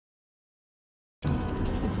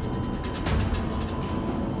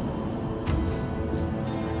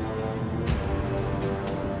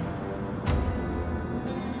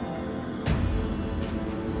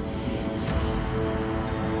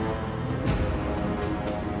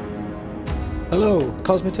Hello,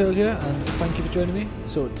 Cosmiturl here, and thank you for joining me.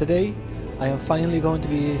 So today, I am finally going to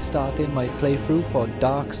be starting my playthrough for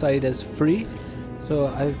Darksiders 3. So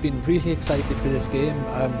I've been really excited for this game.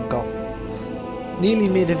 Nearly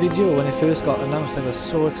made a video when it first got announced. I was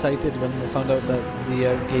so excited when I found out that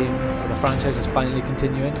the game, or the franchise, is finally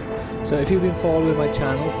continuing. So if you've been following my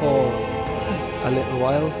channel for a little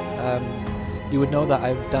while, you would know that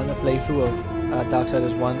I've done a playthrough of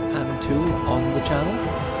Darksiders 1 and 2 on the channel.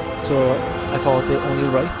 So I thought it only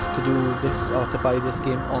right to do this, or to buy this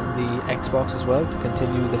game on the Xbox as well, to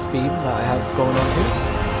continue the theme that I have going on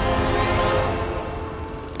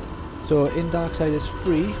here. So in Darksiders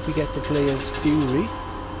 3 we get to play as Fury,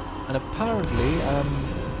 and apparently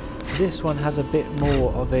this one has a bit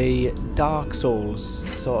more of a Dark Souls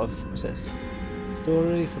sort of, what's this?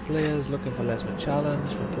 Story for players looking for less of a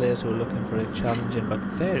challenge, for players who are looking for a challenging but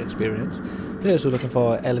fair experience, players who are looking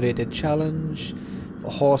for elevated challenge, for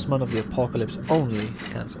Horsemen of the Apocalypse only.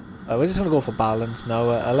 Cancel. We're just gonna go for balance now.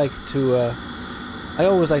 I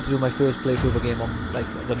always like to do my first playthrough of a game on like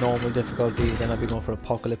the normal difficulty, then I'll be going for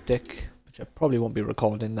Apocalyptic, which I probably won't be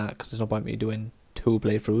recording that because there's no point in me doing 2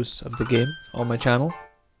 playthroughs of the game on my channel.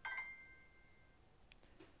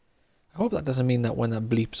 I hope that doesn't mean that when that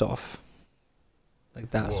bleeps off, like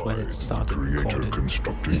that's when it started recording.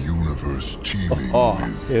 Construct a universe teeming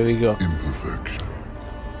with here we go. Imperfection,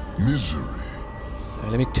 misery.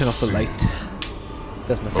 Let me turn off the light.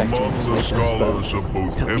 Doesn't affect me in the slightest, but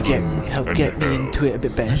help get me into it a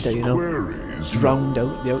bit better, you know. Drowned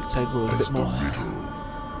out the outside world a bit more.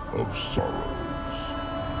 Of sorrows.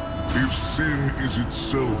 If sin is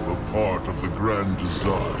itself a part of the grand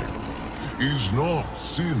design, is not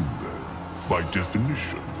sin then, by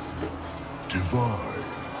definition, divine?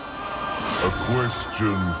 A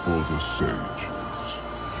question for the sages.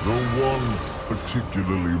 The one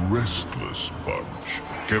particularly restless bunch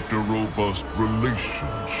kept a robust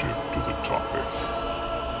relationship to the topic.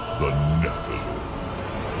 The Nephilim.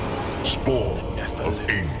 Spawn of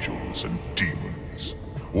angels and demons.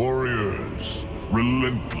 Warriors,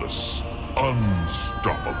 relentless,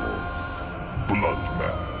 unstoppable, blood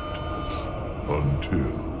mad.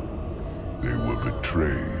 Until they were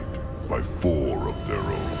betrayed by 4 of their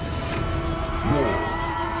own. War,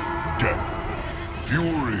 death,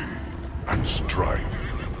 fury, and strife.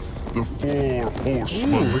 The 4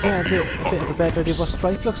 horsemen we got a bit of a better idea of what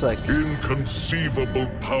strife looks like. Inconceivable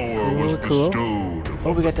power was bestowed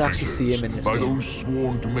upon we get to actually see him in this by game. those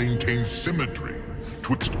sworn to maintain symmetry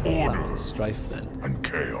twixt order strife then. And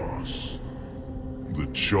chaos. The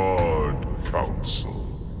Charred Council.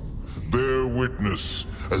 Bear witness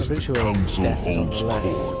as the council holds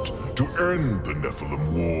court to end the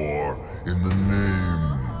Nephilim War in the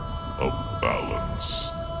name of balance.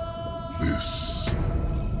 This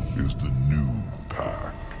is the new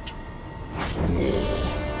pact. War,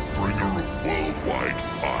 bringer of worldwide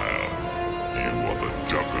fire. You are the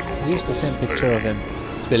juggernaut. I used the same picture of him.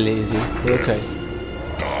 It's a bit lazy, but okay.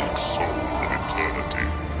 Dark soul of eternity.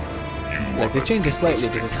 Like they changed it slightly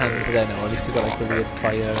because his hands are there now. At least you got like the weird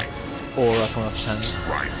fire aura coming off his hands.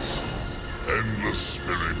 Strife, endless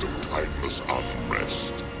spirit of timeless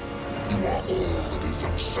unrest. You are all that is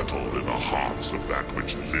unsettled in the hearts of that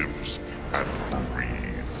which lives and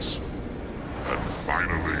breathes. And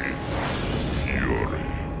finally, fury.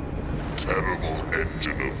 Terrible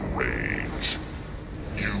engine of rage.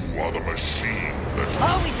 You are the machine that...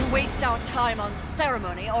 Are we to waste our time on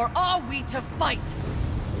ceremony, or are we to fight?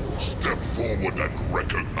 Step forward and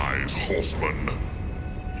recognize, horseman.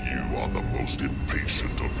 You are the most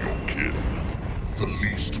impatient of your kin. The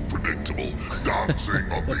least predictable,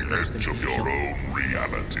 dancing on the edge of your own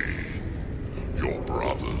reality. Your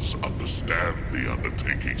brothers understand the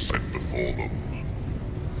undertaking set before them.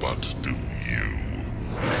 But do you?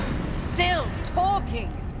 Still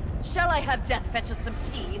talking! Shall I have Death fetch us some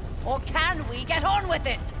tea, or can we get on with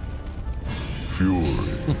it? Fury,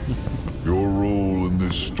 your role in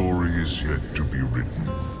this story is yet to be written.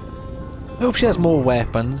 I hope she has more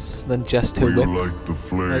weapons than just her whip. Light the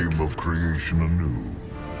flame of creation anew.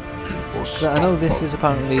 I know this is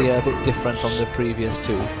apparently a bit different from the previous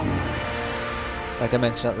 2. Like I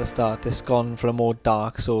mentioned at the start, it's gone for a more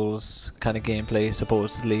Dark Souls kind of gameplay,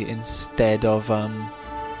 supposedly, instead of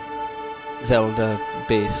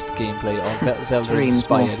Zelda-based gameplay, or Zelda-inspired Dreams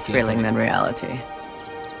more gameplay. thrilling than reality.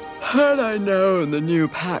 Had I known the new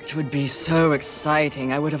pact would be so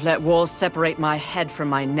exciting, I would have let walls separate my head from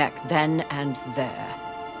my neck then and there.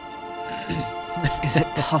 Is it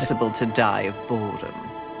possible to die of boredom?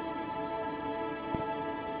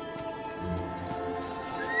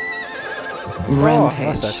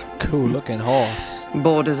 Rampage. That's a cool looking horse.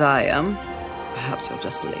 Bored as I am? Perhaps you're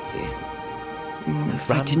just lazy. If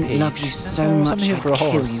I didn't love you so much, I'd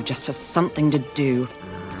kill you just for something to do.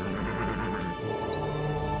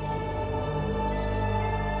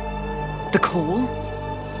 The call?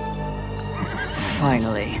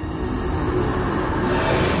 Finally.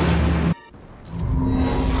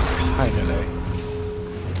 Finally.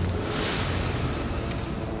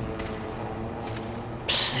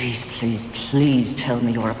 Please, please, please tell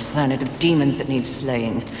me you're a planet of demons that needs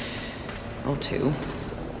slaying. Or two.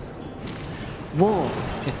 War.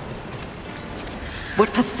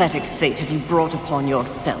 What pathetic fate have you brought upon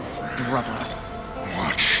yourself, brother?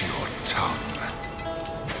 Watch your tongue.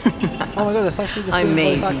 Oh my god, it's actually the I same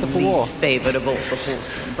may voice be actor for War. least favored of all the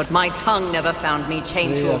horsemen, but my tongue never found me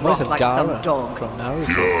chained to The a voice rock of like Gara some dog. from Naruto.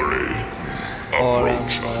 Fury, Or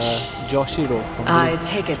approach us. Joshiro from I Blue.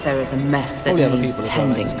 take it there is a mess that All the other needs people as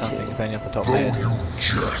well, I tending just can't think to. of any off the top of Though my head. you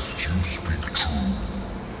jest, you speak true.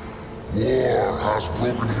 War has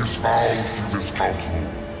broken his vows to this council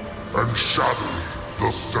and shattered the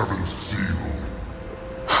seventh seal.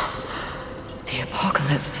 The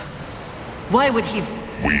apocalypse. Why would he...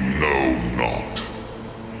 We know not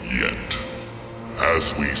yet.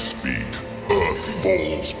 As we speak, Earth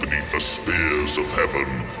falls beneath the spears of heaven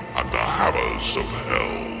and the hammers of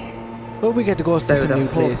hell. Well, we get to go to So some the new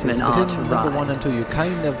places. horsemen Because are in to number ride. 1 and 2, you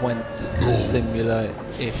kind of went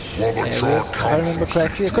similar-ish While the areas. Chart If I remember Council correctly, I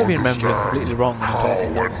seeks could to be remembering understand completely wrong when I'm how talking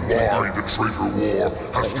and about something like why that. the traitor war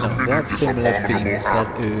has You know, they committed have this similar abominable themes act.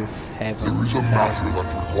 like Earth, Heaven, There is a matter that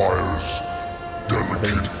requires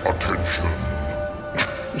delicate attention.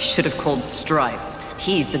 You should have called Strife.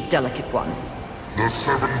 He's the delicate one. The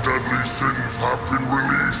 7 deadly sins have been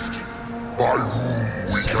released, by whom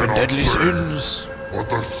we 7 cannot Deadly say. Sins. But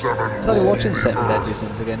the 7 I started watching roam 7 the Deadly earth,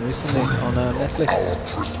 Sins again recently on our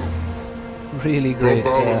Netflix. prison. Really The great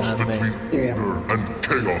balance anime. between order and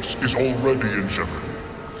chaos is already in jeopardy.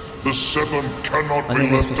 The 7 cannot And be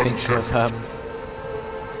it makes me left think unchecked. of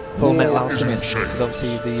Full Metal War is in Alchemist, chains. because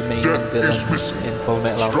obviously the main Death is villain missing. in Full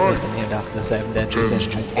Metal Strife Alchemist is named after the 7 Deadly Tends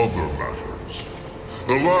Sins. to other matters.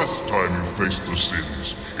 The last time you faced the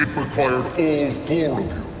sins, it required all 4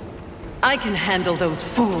 of you. I can handle those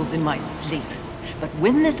fools in my sleep. But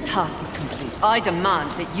when this task is complete, I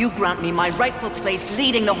demand that you grant me my rightful place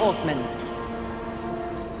leading the horsemen.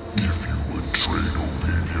 If you would trade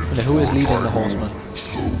obedience And who is for leading the title, horsemen?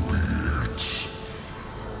 so be it.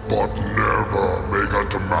 But never make a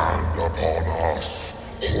demand upon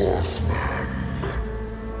us, horsemen.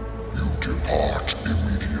 You depart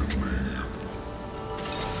immediately.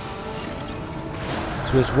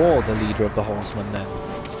 So is War the leader of the horsemen then?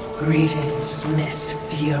 Greetings, Miss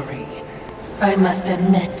Fury. I must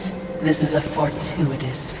admit, this is a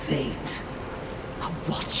fortuitous fate. A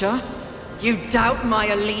watcher? You doubt my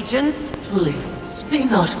allegiance? Please, be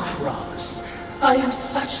not cross. I am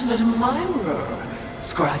such an admirer.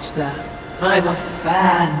 Scratch that. I'm a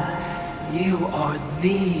fan. You are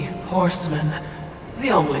the horseman.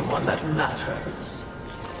 The only one that matters.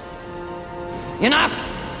 Enough!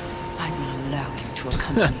 I will allow you to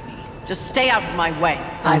accompany me. Just stay out of my way.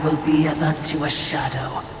 I will be as unto a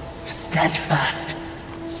shadow. Steadfast.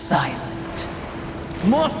 Silent.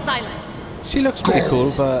 More silence! She looks pretty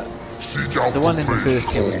cool, but Seek out the one in the place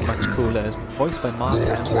first game was called much Haven. cooler. It's voiced by Mark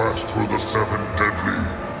Your Hamill. quest for the 7 deadly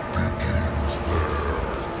begins there.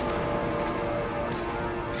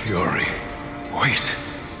 Fury, wait.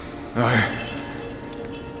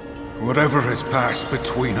 Whatever has passed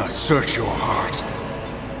between us, search your heart.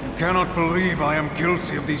 You cannot believe I am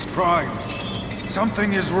guilty of these crimes.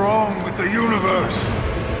 Something is wrong with the universe.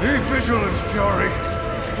 Be vigilant, Fury.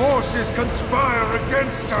 Forces conspire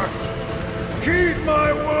against us. Heed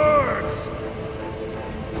my words!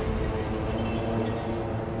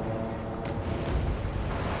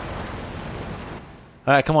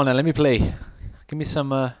 Alright, come on then, let me play. Give me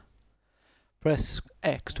some, press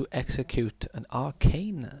X to execute an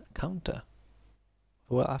arcane counter.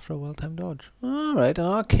 Well, after a well-timed dodge. Alright, an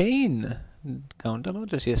arcane counter, not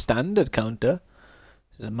just your standard counter.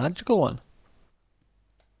 This is a magical one.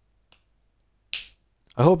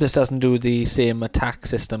 I hope this doesn't do the same attack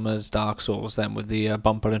system as Dark Souls then, with the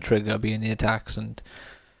bumper and trigger being the attacks and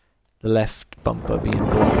the left bumper being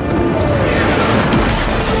blocked.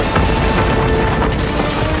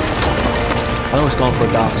 I know it's gone for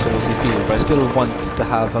a Dark Souls-y feel, but I still want to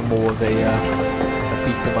have a more of a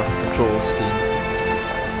beat-em-up control scheme.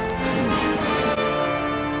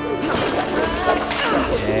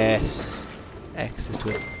 Yes. X is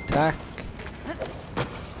to attack.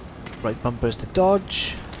 Right bumper is to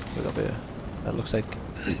dodge. That looks like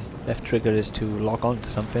left trigger is to lock on to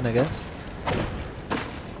something, I guess.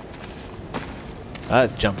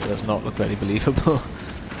 That jump does not look very believable.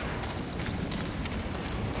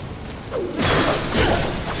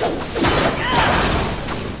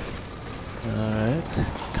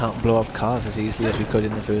 can't blow up cars as easily as we could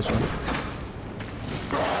in the first one.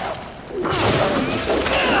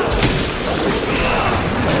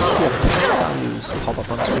 Values pop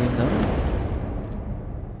up on screen now.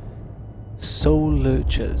 Soul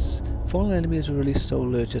Lurchers. Fallen enemies will release soul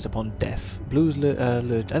lurchers upon death. Blues I'm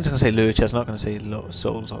just going to say lurchers, I'm not going to say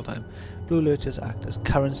souls all the time. Blue lurchers act as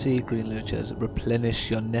currency, green lurchers replenish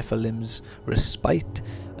your Nephilim's respite,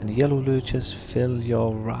 and yellow lurchers fill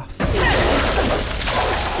your wrath.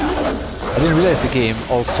 I didn't realise the game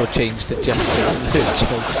also changed to just lurchers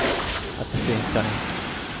at the same time.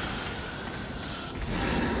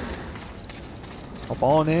 Hop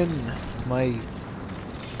on in to my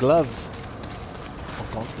glove. Or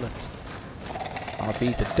gauntlet.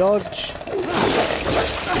 RB to dodge.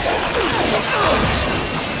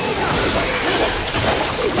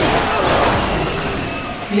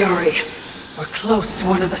 Fury, we're close to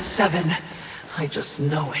one of the 7. I just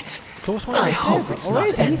know it. Close one of the I hope 7 it's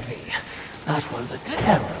already? not envy. That one's a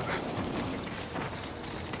terror.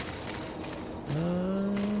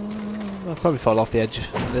 I'll probably fall off the edge.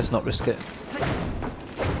 Let's not risk it.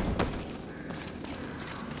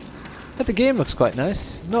 But the game looks quite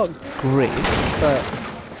nice. Not great, but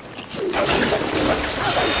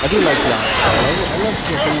I do like that. I love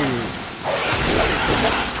the whole.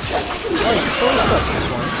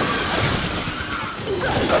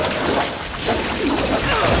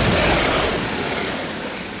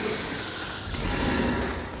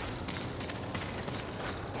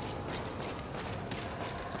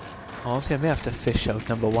 Honestly, I may have to fish out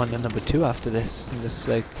number 1 and number 2 after this and just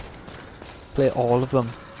like play all of them.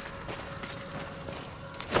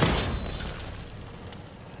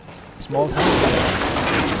 Small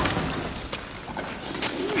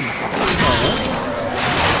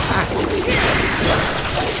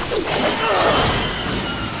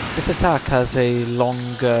This attack has a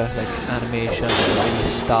longer like animation when you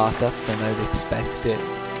start up than I'd expect it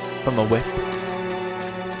from a whip.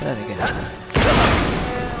 But then again,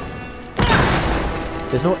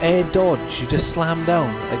 there's no air dodge. You just slam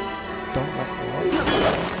down. I don't like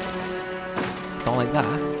what? Don't like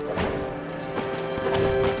that.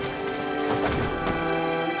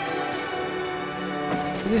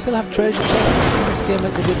 Do they still have treasure chests in this game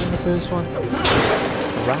like they did in the first one?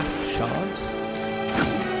 Wrath shards.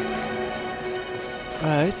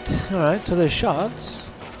 Alright, so there's shards.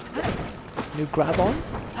 Can you grab on?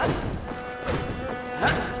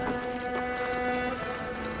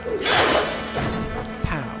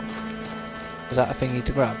 Pow. Is that a thingy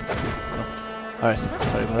to grab? No. Alright,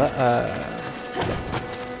 sorry about that.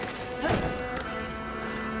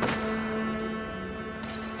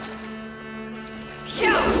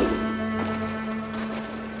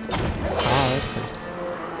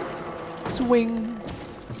 Swing.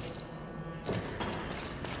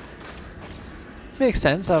 Makes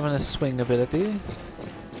sense having a swing ability.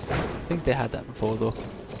 I think they had that before though.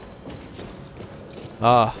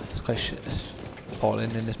 It's quite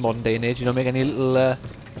appalling in this modern day and age. You don't make any little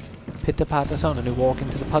pitter-patter sound when you walk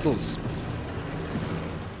into the puddles.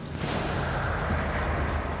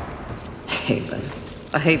 Haven.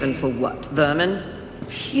 A haven for what? Vermin?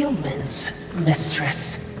 Humans,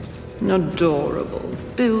 mistress. Adorable.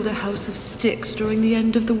 Build a house of sticks during the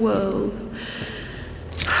end of the world.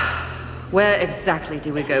 Where exactly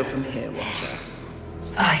do we go from here, Watcher?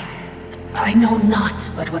 I know not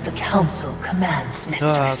but what the Council commands,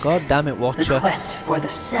 mistress. God damn it, Watcher. The quest for the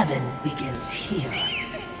 7 begins here.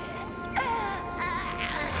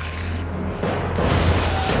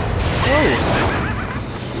 Oh!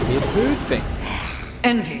 The bird thing.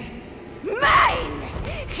 Envy. Mine!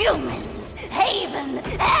 Humans, haven,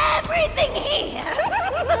 everything here!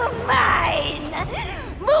 Mine!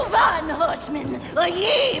 Move on, horsemen, or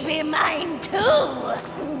ye be mine too!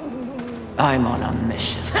 I'm on a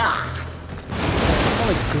mission. More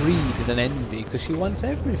like greed than envy, because she wants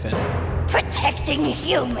everything. Protecting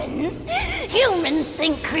humans? Humans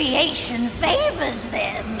think creation favors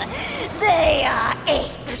them. They are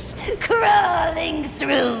apes, crawling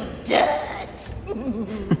through dirt.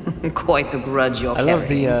 Quite the grudge you're I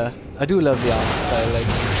do love the art style like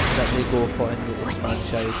that they go for in this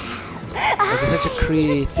franchise. Like, it's such a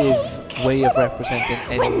creative way of representing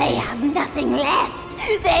anything. When they have nothing left,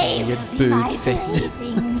 they Your will bird buy thing.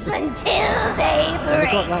 things until they break.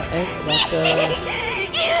 They got that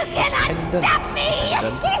You cannot pendant, stop me!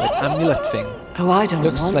 like amulet thing. Oh, I don't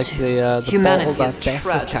Looks want like to. the Humanity bottle is that Beth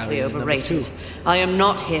was tragically carrying in number overrated. 2. I am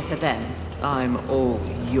not here for them. I'm all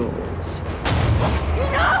yours.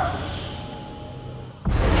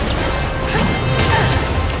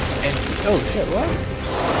 Oh shit, what?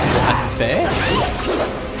 Unfair?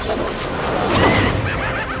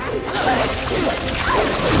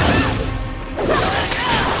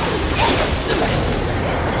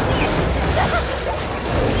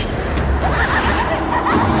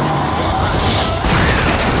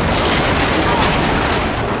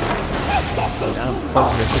 Damn,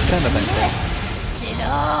 fucking this kind of thing. It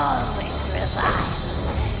always revives.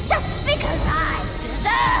 Just because I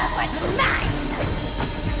deserve what's mine.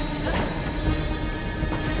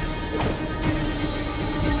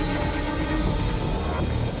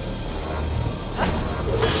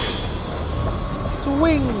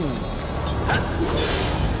 Swing!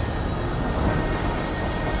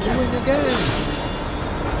 Swing again!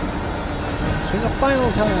 Swing a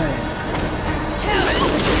final time!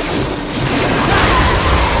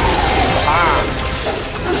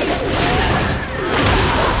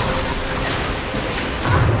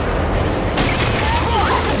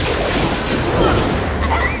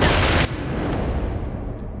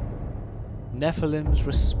 Nephilim's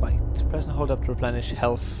Respite. Press and hold up to replenish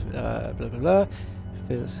health, blah blah blah.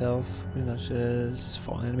 Fill self, rematches,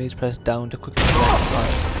 fallen enemies, press down to quickly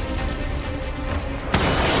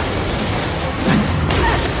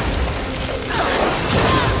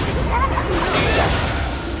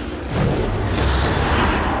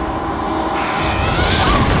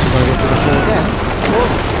Wanna go for the full again?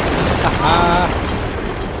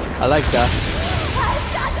 I like that.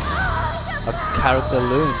 A character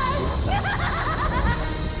learned this time.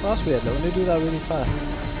 Well, that's weird though, when they do that really fast.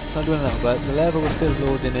 It's not doing that, but the level was still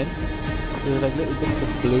loading in. There was like little bits of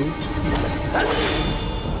blue.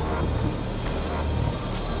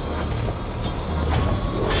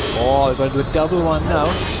 Oh, we're going to do a double one now.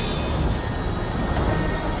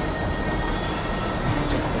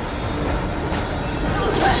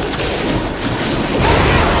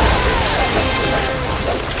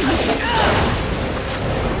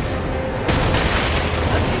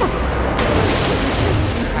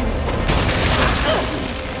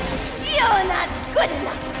 You're not good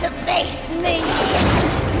enough to face me.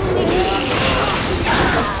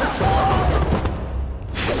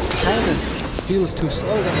 Time feels too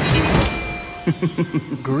slow than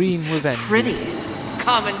it Green revenge. Pretty.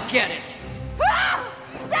 Come and get it. Ah,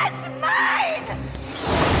 that's mine!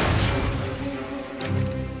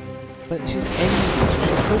 But she's envious.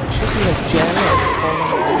 She should be like jealous,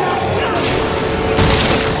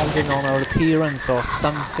 commenting on her appearance or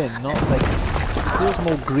something. Not like feels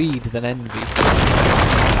more greed than envy.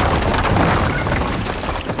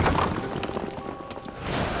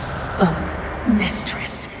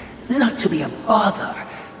 Mistress, not to be a bother,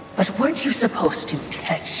 but weren't you supposed to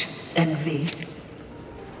catch envy?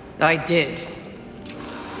 I did.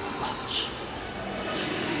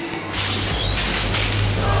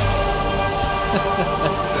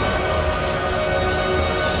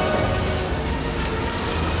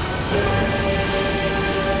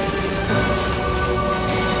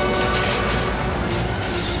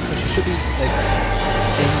 She should be like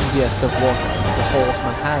envious of what the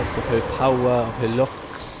horseman has, of her power, of her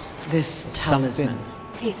looks. This talisman.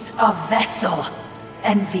 Something. It's a vessel.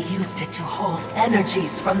 Envy used it to hold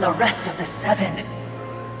energies from the rest of the seven.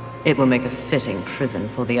 It will make a fitting prison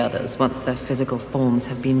for the others once their physical forms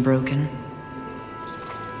have been broken.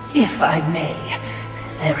 If I may,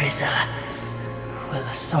 there is a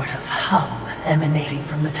sort of hum emanating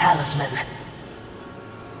from the talisman.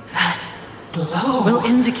 That glow. Will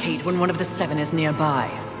indicate when one of the seven is nearby.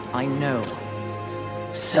 I know.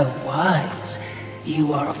 So wise.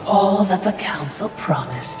 You are all that the council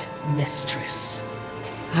promised, mistress.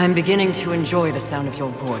 I'm beginning to enjoy the sound of your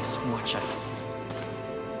voice, Watcher.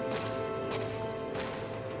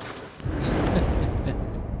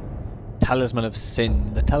 Talisman of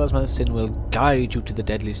Sin. The Talisman of Sin will guide you to the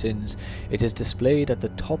deadly sins. It is displayed at the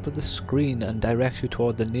top of the screen and directs you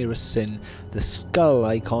toward the nearest sin. The skull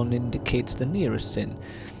icon indicates the nearest sin.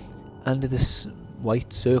 And this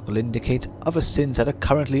white circle indicates other sins that are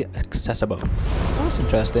currently accessible. That's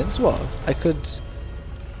interesting. So what? I could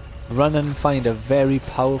run and find a very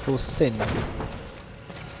powerful sin.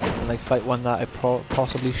 And like fight one that I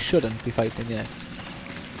possibly shouldn't be fighting yet.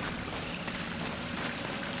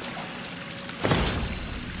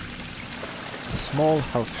 Small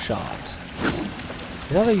health shard.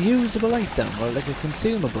 Is that a usable item or like a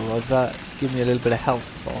consumable, or does that give me a little bit of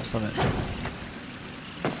health or something?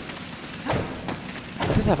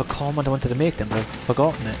 I did have a comment I wanted to make them, but I've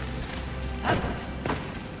forgotten it.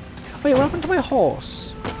 Wait, what happened to my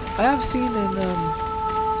horse? I have seen in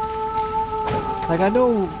like I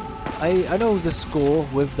know the score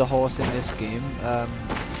with the horse in this game.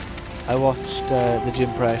 I watched the Jim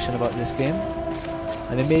impression about this game.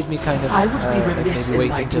 and it made me kind of I would be remiss maybe in wait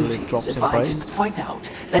my until it duties drops in if I price. didn't point out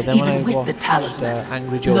But that then when I even with the watched talisman,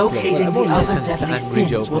 Angry Joe play, locating I've the only other listened to deadly Angry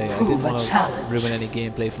Joe sins will play. I prove didn't a want to challenge. ruin any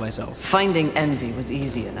gameplay for myself. Finding envy was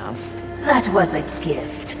easy enough. That was a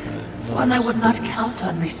gift. One I would not count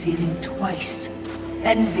on receiving twice.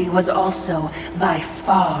 Envy was also, by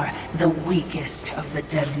far, the weakest of the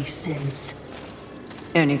deadly sins.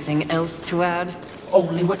 Anything else to add?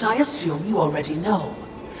 Only what I assume you already know.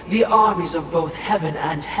 The armies of both heaven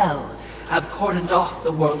and hell have cordoned off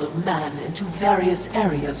the world of man into various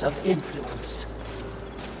areas of influence.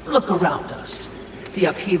 Look around us. The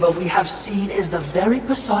upheaval we have seen is the very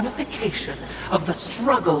personification of the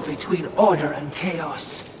struggle between order and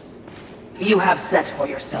chaos. You have set for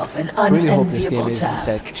yourself an I really hope this unenviable game isn't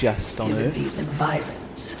task, set just on given Earth. these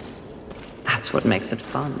environs. That's what makes it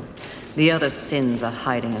fun. The other sins are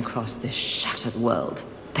hiding across this shattered world.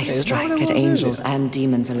 They Is that strike what it at was, angels really? and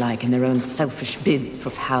demons alike in their own selfish bids for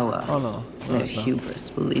power. Oh no, Their it's not.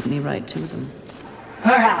 hubris will lead me right to them.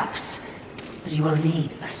 Perhaps, but you will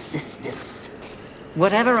need assistance.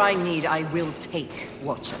 Whatever I need, I will take,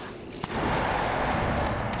 Watcher.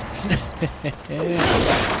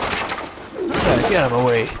 Right, get out of my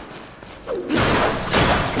way.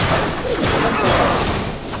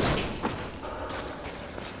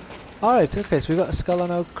 Alright, okay, so we got a skull on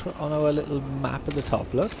our little map at the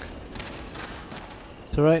top, look.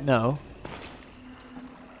 So right now,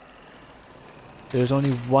 there's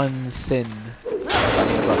only one sin.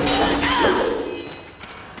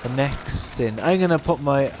 The next sin, I'm gonna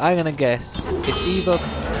guess it's either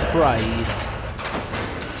pride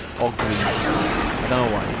or greed. I don't know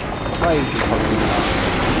why. Pride would probably be the last one.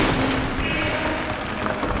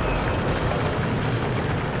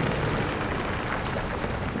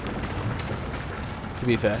 To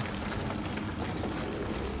be fair.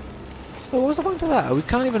 But what's the point of that? We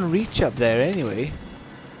can't even reach up there anyway.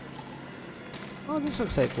 Oh, this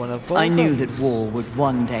looks like one of I knew that Vulcan's. war would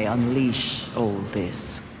one day unleash all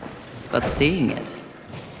this. But seeing it...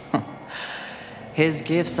 his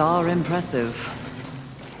gifts are impressive.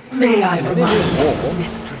 May I It is remind war. you,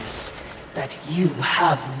 mistress, that you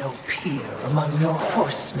have no peer among your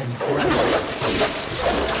horsemen brethren.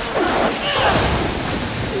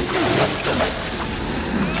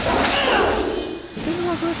 The thing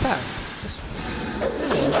about the attacks,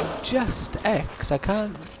 just X. I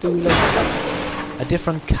can't do like a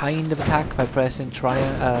different kind of attack by pressing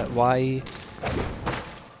Y.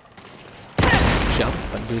 Jump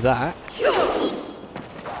and do that.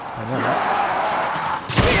 And that.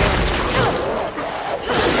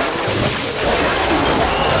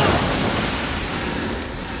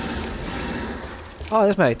 Oh,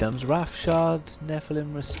 there's my items. Wrath Shard,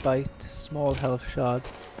 Nephilim Respite, Small Health Shard.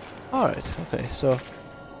 Alright, okay, so...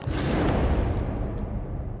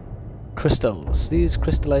 Crystals. These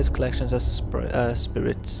crystallized collections of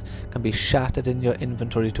spirits can be shattered in your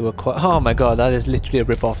inventory to acquire... Oh my god, that is literally a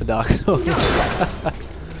rip-off of Dark Souls. The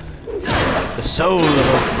soul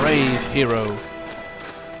of a brave hero.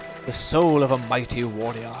 The soul of a mighty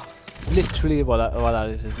warrior. It's literally what that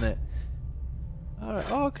is, isn't it?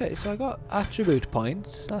 Alright, oh, okay, so I got attribute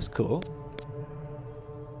points, that's cool.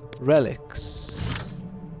 Relics.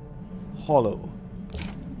 Hollow.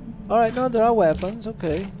 Alright, no, there are weapons,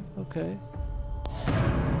 okay, okay.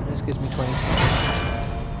 This gives me 26.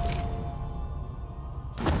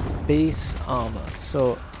 Base armor,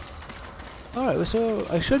 so... Alright, so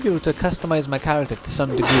I should be able to customize my character to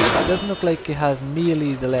some degree. It doesn't look like it has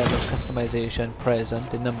nearly the level of customization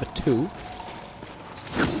present in number 2.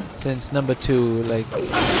 Since number 2, like,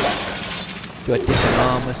 you had different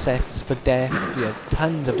armor sets for death, you had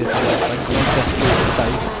tons of different weapons, not just the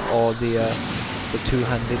scythe or the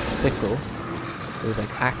two-handed sickle. There was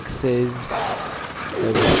like axes,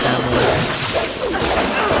 there was hammers,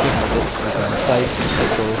 two-handed, scythe,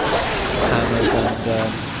 sickle, hammers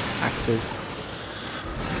and axes.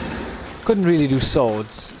 Couldn't really do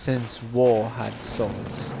swords, since war had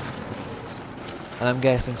swords. And I'm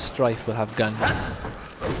guessing Strife will have guns.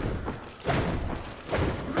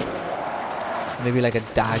 Maybe like a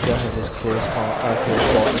dagger as his close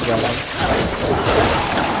quarters weapon.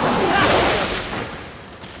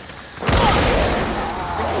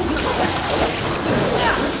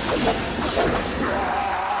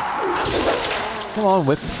 Come on,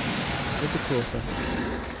 whip. A bit closer.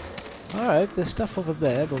 Alright, there's stuff over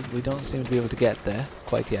there, but we don't seem to be able to get there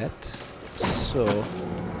quite yet. So...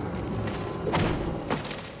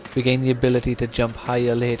 we gain the ability to jump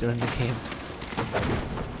higher later in the game.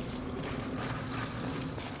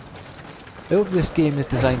 I hope this game is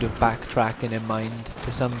designed with backtracking in mind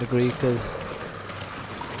to some degree, because,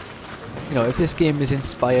 you know, if this game is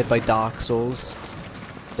inspired by Dark Souls,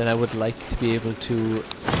 then I would like to be able to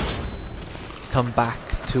come back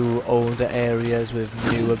to older areas with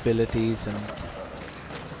new abilities and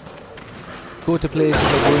go to places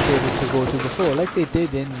I weren't able to go to before, like they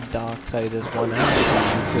did in Darksiders 1 and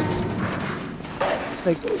 2. You could,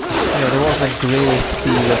 like, you know, there wasn't a great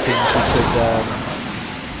deal of things you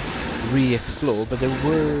could re-explore, but there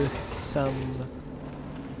were some...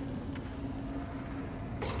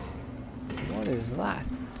 What is that?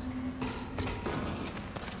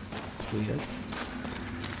 It's weird.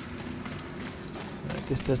 Right,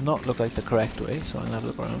 this does not look like the correct way, so I'll have a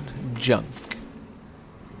look around. Junk.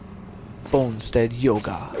 Bonestead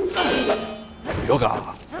Yoga.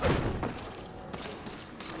 Yoga!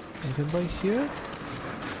 Anything by here?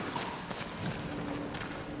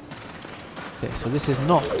 Okay, so this is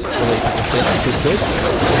not the way to the Sin, which is good.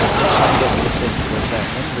 Let's try and get to the Sin for a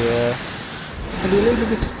second. We'll do a little bit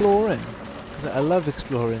of exploring. Because I love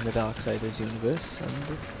exploring the Darksiders universe. And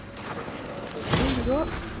what have we got?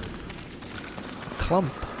 A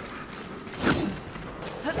clump.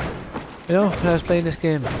 You know, when I was playing this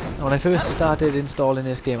game, when I first started installing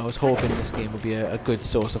this game, I was hoping this game would be a good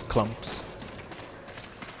source of clumps.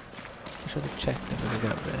 I should have checked if I could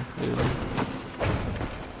get up there.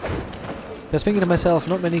 I was thinking to myself,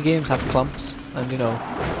 not many games have clumps, and you know,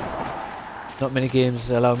 not many games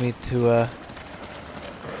allow me to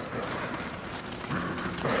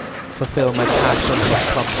fulfill my passion for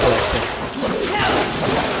clump collecting.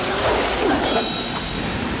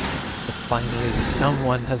 But finally,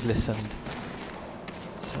 someone has listened.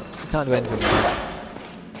 Can't do anything with it.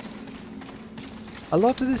 A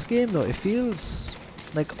lot of this game though, it feels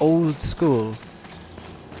like old school.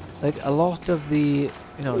 Like a lot of the,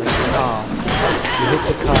 you know, like the car. You hit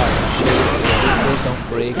the car, the windows don't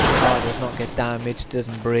break, the car does not get damaged,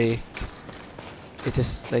 doesn't break. It's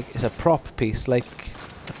just like, it's a prop piece, like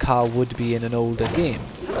a car would be in an older game.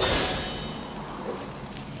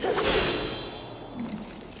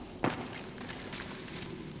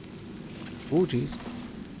 Oh jeez.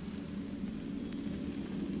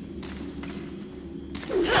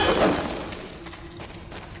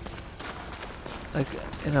 Like,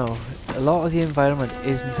 you know, a lot of the environment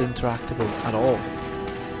isn't interactable at all.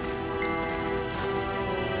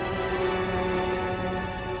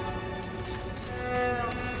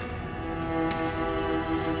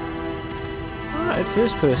 Alright,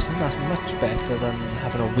 first person, that's much better than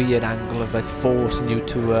having a weird angle of like forcing you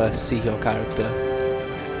to see your character.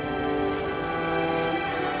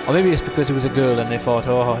 Or maybe it's because it was a girl and they thought,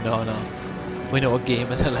 oh no, we know what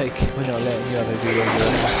gamers are like, we're not letting you have a girl.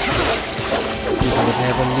 People would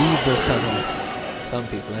never leave those tunnels. Some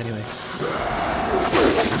people, anyway.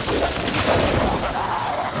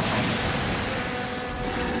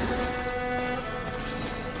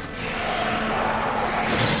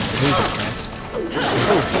 The music's nice.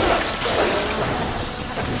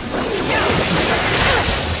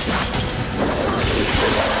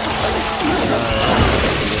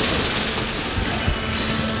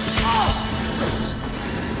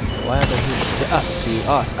 Why are they here? Is it up to you?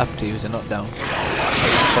 Oh, it's up to you, is it not down? I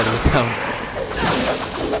thought it was down.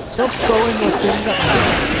 Stop throwing those things at me.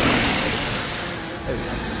 There we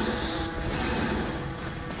go.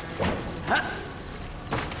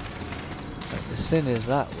 Right, the Sin is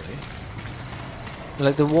that way.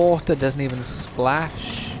 Like the water doesn't even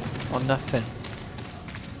splash or nothing.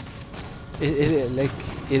 Like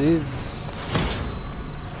it is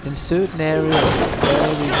in certain areas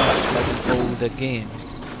very much like an older game.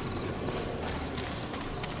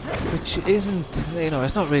 Which isn't, you know,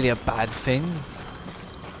 it's not really a bad thing.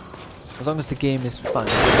 As long as the game is fun.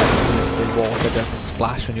 The water doesn't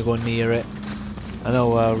splash when you go near it. I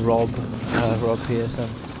know Rob Pearson,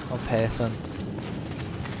 or Pearson.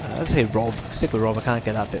 I'd say Rob, stick with Rob, I can't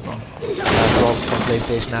get that bit wrong. Rob from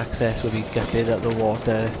PlayStation Access will be gutted that the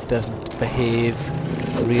water doesn't behave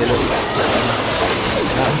really.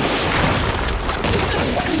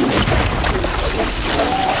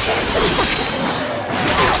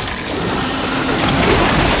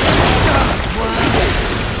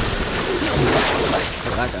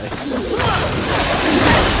 That guy.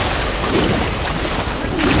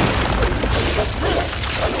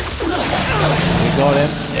 We got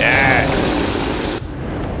him. Yes.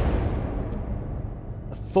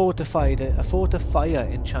 A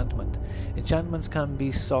fortifier enchantment. Enchantments can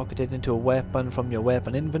be socketed into a weapon from your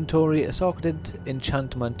weapon inventory. A socketed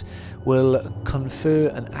enchantment will confer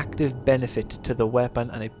an active benefit to the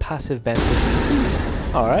weapon and a passive benefit.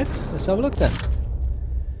 Alright, let's have a look then.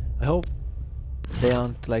 I hope they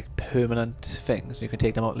aren't like permanent things, you can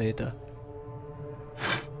take them out later.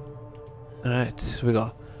 Alright, so we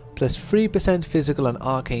got plus 3% physical and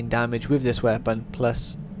arcane damage with this weapon,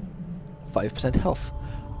 plus 5% health.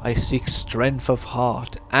 I seek strength of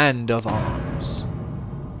heart and of arms.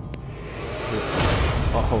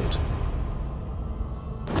 Oh, hold.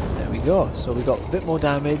 There we go. So we got a bit more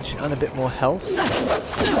damage and a bit more health.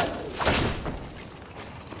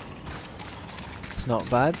 It's not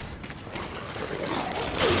bad.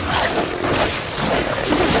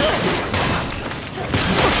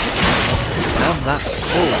 Damn that.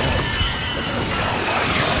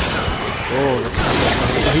 Oh, look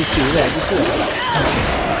at he's too red, you see that?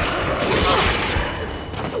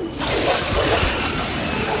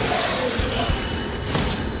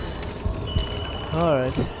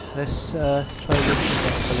 Alright, let's try this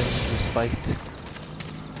excellent respite.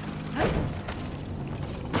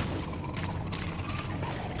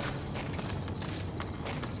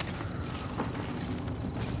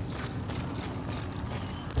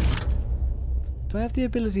 Do I have the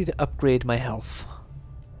ability to upgrade my health?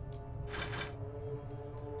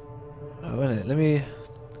 Oh, wait a minute, let me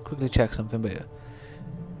quickly check something here.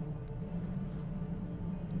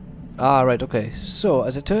 Ah, right, okay. So,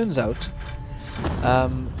 as it turns out,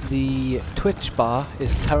 the Twitch bar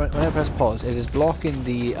is current. When I press pause, it is blocking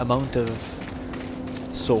the amount of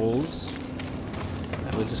souls.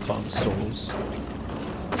 I will just call them souls.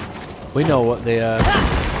 We know what they are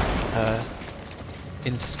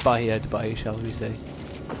inspired by, shall we say?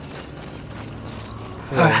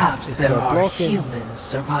 Perhaps there are human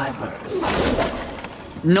survivors.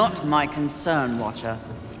 Not my concern, Watcher.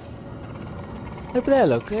 Look there,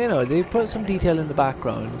 look, you know, they put some detail in the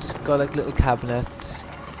background. Got like little cabinet.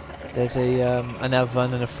 There's a an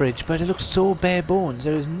oven and a fridge, but it looks so bare bones.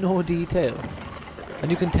 There is no detail,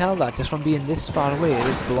 and you can tell that just from being this far away. It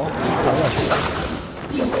is blocked in colour.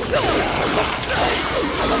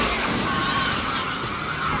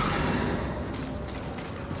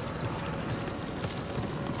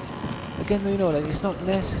 Again, you know, like it's not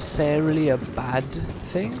necessarily a bad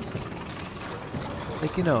thing.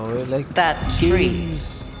 Like, you know, like that tree.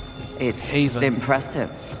 Games, it's even. impressive.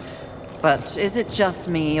 But is it just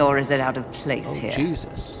me, or is it out of place here?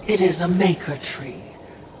 Jesus. It is a maker tree.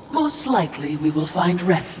 Most likely we will find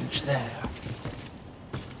refuge there.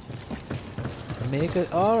 Make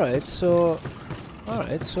it. Alright, so by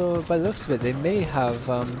the looks of it, they may have,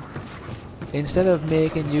 instead of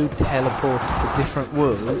making you teleport to different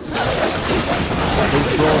worlds, they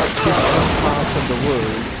brought different parts of the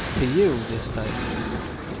world to you this time.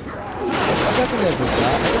 I reckon they'll do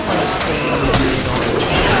that.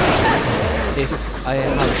 If I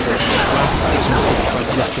have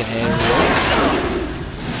the looking area.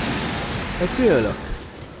 Like, here, look.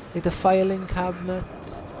 Like the filing cabinet.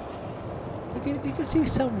 Like, you can see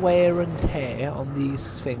some wear and tear on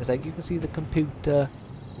these things. Like, you can see the computer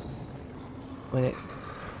when it's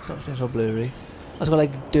not so blurry. It's got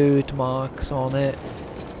like dirt marks on it.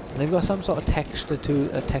 And they've got some sort of texture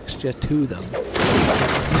to them.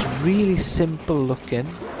 It's really simple looking.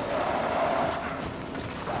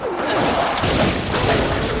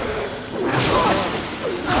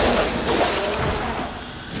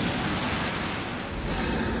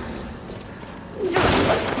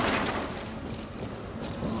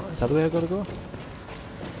 Oh, is that the way I gotta go?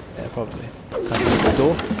 Yeah, probably. Can't open the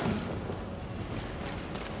door.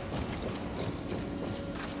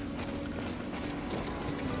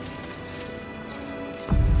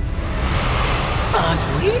 Aren't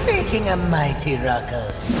we making a mighty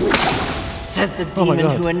ruckus? Says the demon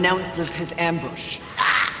who announces his ambush.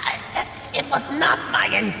 It was not my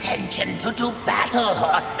intention to do battle,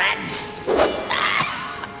 horseman.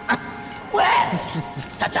 Well,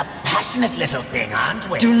 such a passionate little thing, aren't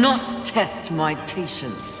we? Do not test my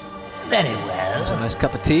patience. Very well. That's a nice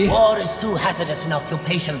cup of tea. War is too hazardous an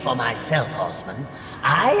occupation for myself, horseman.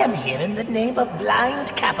 I am here in the name of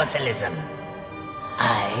blind capitalism.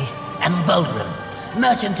 I am Volgrim,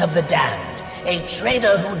 merchant of the damned, a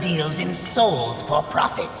trader who deals in souls for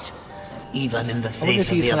profit. Even in the face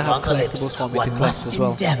of the apocalypse, one must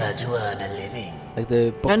endeavor to earn a living. Like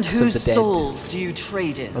the books And whose of the dead, souls do you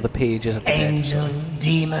trade in? or the pages of the Angel,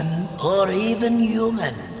 demon, or even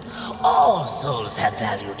human. All souls have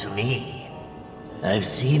value to me. I've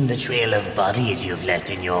seen the trail of bodies you've left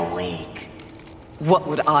in your wake. What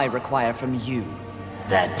would I require from you?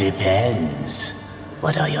 That depends.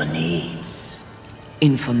 What are your needs?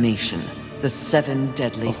 Information. The 7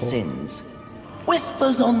 deadly sins.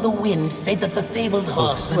 Whispers on the wind say that the fabled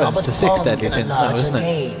horsemen well, are but it's the 6 pawns deadly in a sins now, larger isn't it?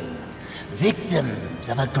 game. Victims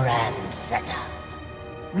of a grand setup.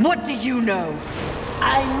 What do you know?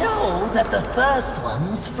 I know that the first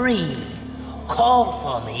one's free. Call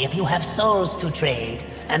for me if you have souls to trade,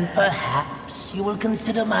 and perhaps you will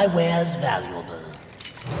consider my wares valuable.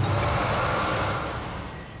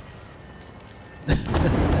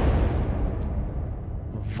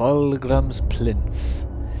 Volgram's plinth.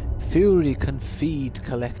 Fury can feed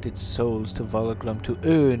collected souls to Volgram to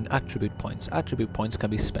earn attribute points. Attribute points can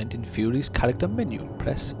be spent in Fury's character menu.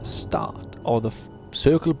 Press start or the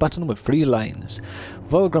circle button with 3 lines.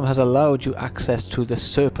 Volgram has allowed you access to the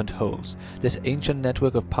serpent holes. This ancient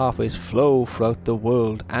network of pathways flow throughout the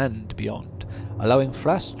world and beyond, allowing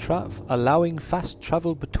fast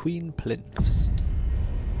travel between plinths.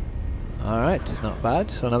 Alright, not bad.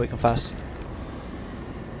 So now we can fast.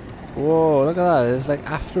 Whoa, look at that. There's like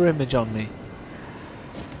after image on me.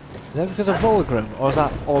 Is that because of Volgram, or has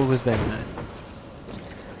that always been there?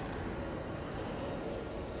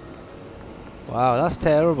 Wow, that's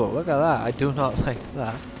terrible. Look at that. I do not like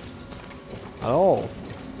that at all.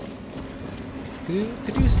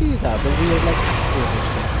 Could you see that? The weird like after image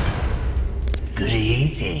thing.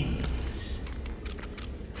 Greetings.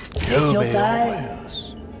 Take your time.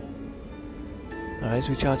 Alright, so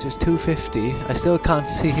we charge us 250. I still can't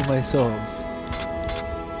see my souls.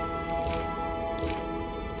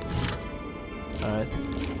 Alright.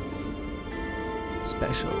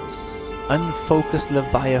 Specials. Unfocused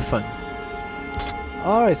Leviathan.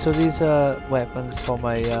 Alright, so these are weapons for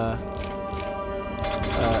my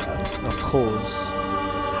cause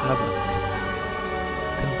havoc.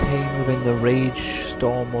 Contained within the rage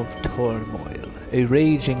storm of turmoil. A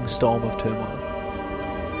raging storm of turmoil.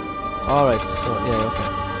 Alright, so yeah, okay.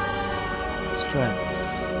 Strength.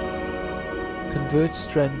 Convert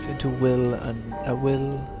strength into will and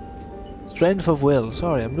strength of will.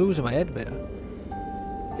 Sorry, I'm losing my head there.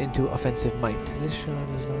 Into offensive might. This shard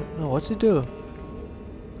is not. No, what's it do?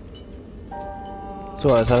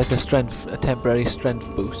 So is that like a temporary strength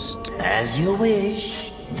boost? As you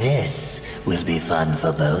wish. This will be fun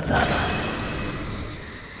for both of us.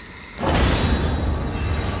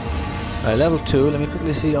 Right, level 2. Let me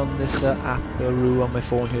quickly see on this app on my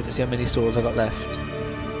phone here to see how many souls I got left.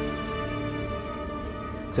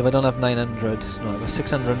 So if I don't have 900, no, I've got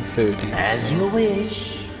 630. As you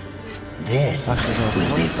wish. This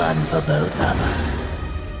will be fun for both of us.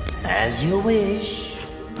 As you wish.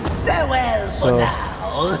 Farewell for now.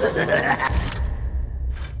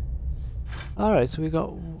 Alright, so we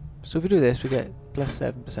got. So if we do this, we get plus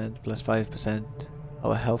 7%, plus 5%.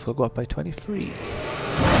 Our health will go up by 23.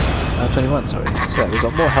 21, sorry. So we've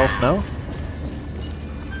got more health now.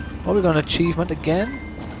 Oh, we got an achievement again.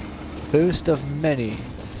 First of many.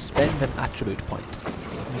 Spend an attribute point.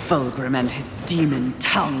 Volgram and his demon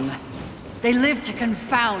tongue. They live to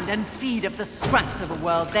confound and feed up the scraps of a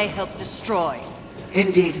world they help destroy.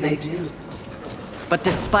 Indeed they do. But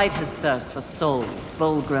despite his thirst for souls,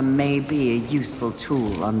 Volgram may be a useful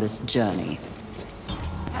tool on this journey.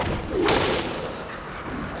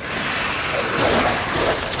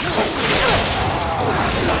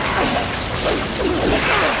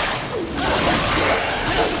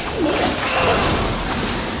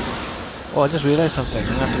 Oh, I just realized something. I'm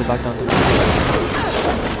gonna have to go back down to the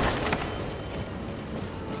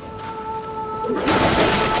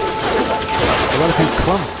I got a few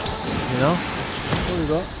clumps, you know? What do we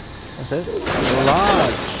got? What's this?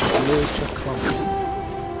 Large clump.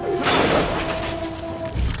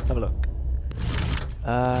 Let's have a look.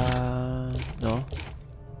 No.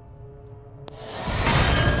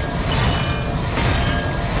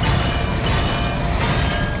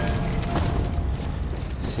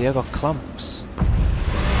 See, I got clumps.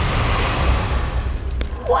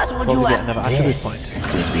 What would you get another attribute This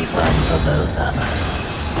point. will be fun for both of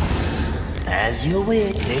us. As you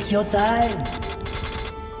wish, take your time.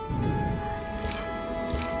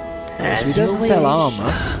 So he doesn't sell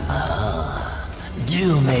armor.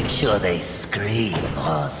 Do make sure they scream,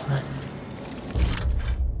 horseman.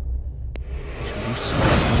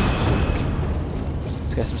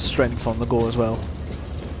 Let's get some strength on the go as well.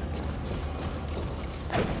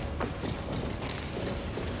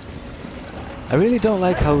 I really don't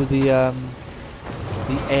like how the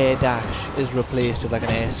air dash is replaced with like an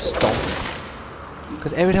air stomp.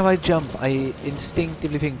 Because every time I jump, I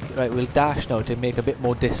instinctively think, right, we'll dash now to make a bit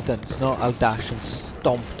more distance. No, I'll dash and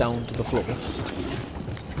stomp down to the floor.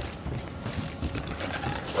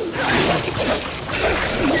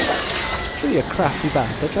 Really a crafty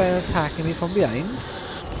bastard trying to attack me from behind.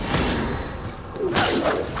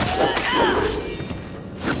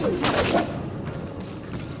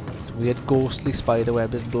 Weird ghostly spider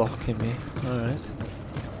web is blocking me. Alright.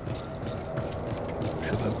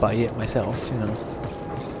 Should I buy it myself, you know.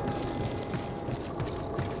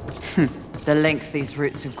 The length these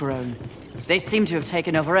roots have grown. They seem to have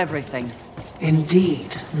taken over everything.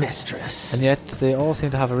 Indeed, mistress. And yet they all seem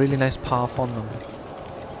to have a really nice path on them.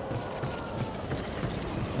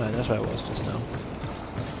 Right, that's where I was just now.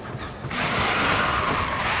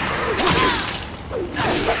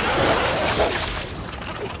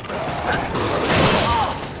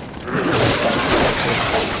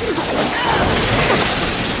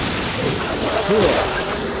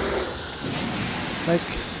 Like,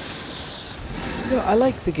 you know, I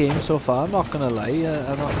like the game so far, I'm not gonna lie.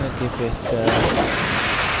 I'm not gonna give it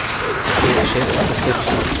shit, just because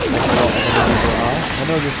like, a lot of the people are. I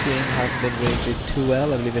know this game hasn't been rated too well.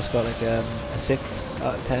 I believe it's got like a 6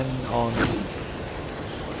 out of 10 on,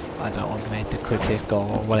 I don't know, on Metacritic or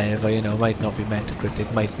whatever, you know, might not be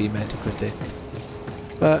Metacritic, might be Metacritic.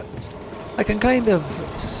 But I can kind of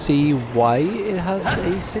see why it has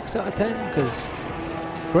a 6 out of 10, because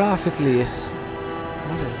graphically it's...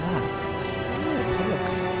 What is that? Oh, let's have a look.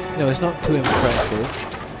 No, it's not too impressive.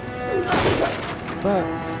 But,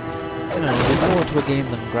 you know, there's more to a game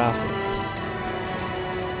than graphics.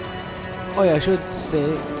 Oh yeah, I should say,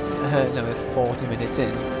 no, at 40 minutes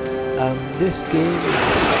in, this game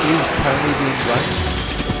is currently being run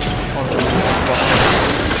on the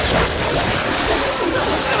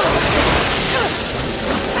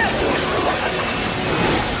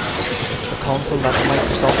console that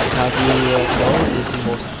Microsoft have you know is the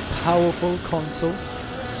most powerful console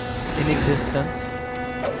in existence,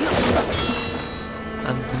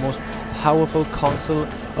 and the most powerful console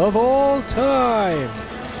of all time.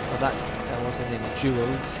 Well, that wasn't in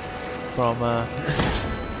jewels from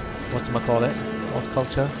whatchamacallit, what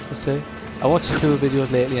culture would say. I watched a few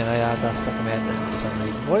videos lately and I had that stuck in my head for some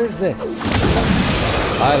reason. What is this?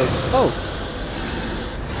 Oh!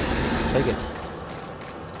 Take it.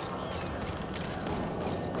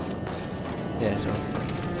 Yeah, so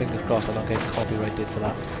fingers crossed I don't get copyrighted for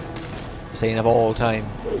that. I'm saying of all time.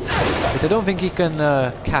 But I don't think he can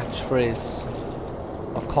catchphrase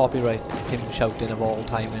or copyright him shouting of all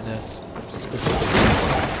time in a specific...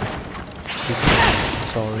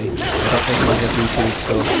 Sorry, I don't think mine is YouTube,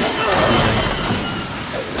 so that'd be nice.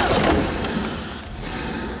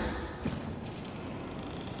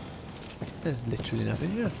 There's literally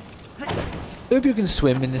nothing here. I hope you can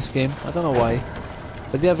swim in this game. I don't know why,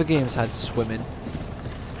 but the other games had swimming.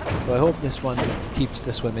 So I hope this one keeps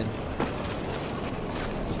the swimming.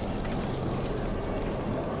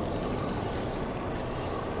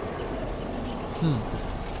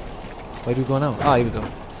 Where do we go now? Ah, here we go.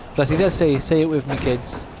 Plus he does say it with me,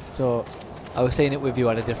 kids. So I was saying it with you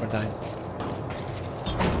at a different time.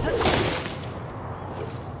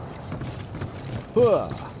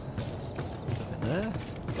 Nothing there.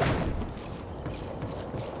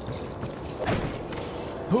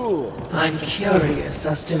 I'm curious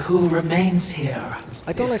as to who remains here.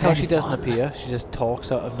 I don't like how she doesn't appear. She just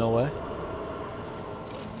talks out of nowhere.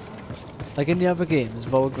 Like in the other games,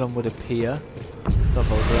 Vulgrim would appear. Not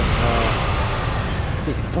Vulgrim.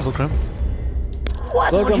 Vulgrim.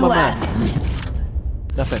 What would you add?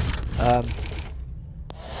 Nothing.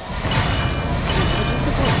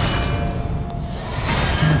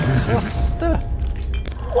 Cluster.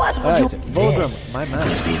 What would you... Vulgrim, This my man.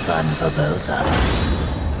 will be fun for both of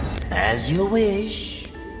us. As you wish.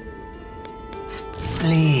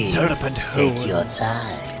 Please, Serpent take holes. your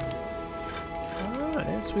time.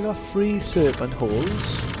 Alright, so we got 3 serpent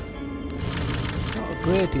holes. Not a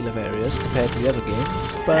great deal of areas compared to the other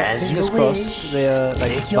games, but As fingers you crossed wish. they're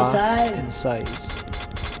like Take your vast time. in size.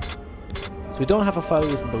 So we don't have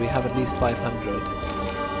 1,000, but we have at least 500.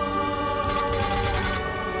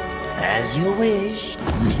 As you wish.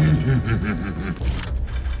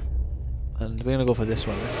 And we're gonna go for this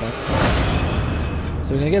one this time.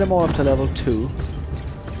 So we're gonna get them all up to level 2.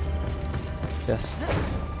 Just...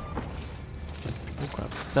 Oh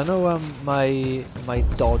crap. I know my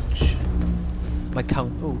dodge... My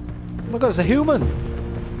count... Oh my god, it's a human!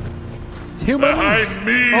 It's humans! Behind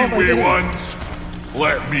me, Oh my wee goodness. ones!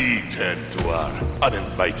 Let me tend to our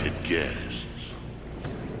uninvited guests.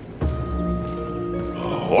 A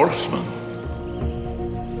horseman?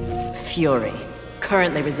 Fury,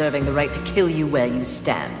 currently reserving the right to kill you where you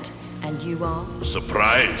stand. And you are?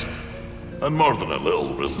 Surprised, and more than a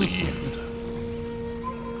little relieved.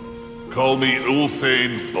 Call me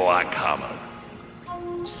Ulthane Blackhammer.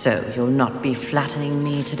 So you'll not be flattening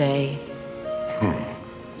me today?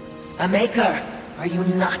 A maker, are you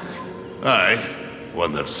not? Aye,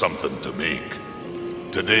 when there's something to make.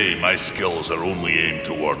 Today, my skills are only aimed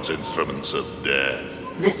towards instruments of death.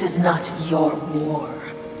 This is not your war.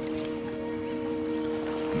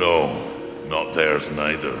 No, not theirs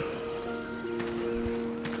neither.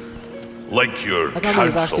 Like your I thought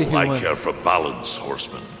it was actually counsel, I humans. care for balance,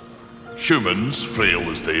 horsemen. Humans, frail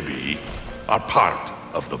as they be, are part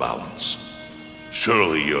of the balance.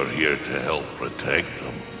 Surely you're here to help protect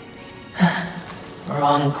them.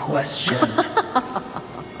 Wrong question.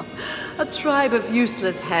 A tribe of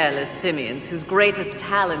useless, hairless simians whose greatest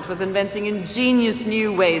talent was inventing ingenious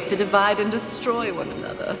new ways to divide and destroy one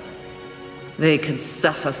another. They could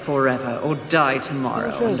suffer forever or die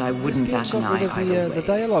tomorrow, and I wouldn't bat an eye either way. The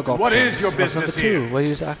dialogue options. What is your That's business number 2, here? where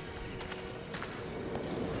you act.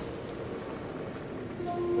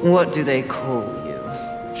 What do they call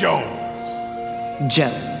you? Jones.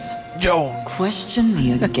 Jones. Jones. Question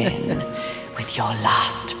me again with your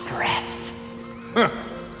last breath.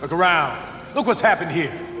 Look around. Look what's happened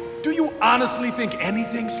here. Do you honestly think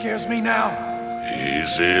anything scares me now?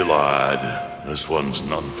 Easy, lad. This one's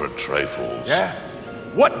none for trifles. Yeah?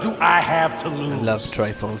 What do I have to lose? I love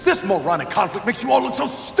trifles. This moronic conflict makes you all look so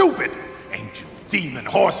stupid. Angel, demon,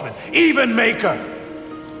 horseman, even maker.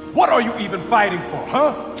 What are you even fighting for,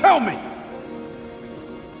 huh? Tell me!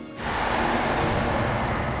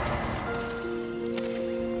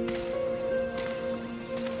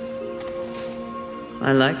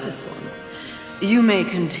 I like this one. You may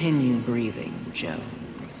continue breathing,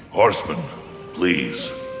 Jones. Horseman,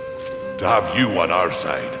 please. To have you on our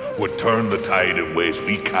side would turn the tide in ways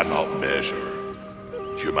we cannot measure.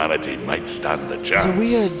 Humanity might stand a chance. It's a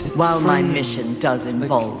weird While my frame. mission does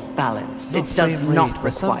involve balance, Not it does frame not rate, require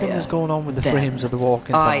but something is going on with the them. frames of the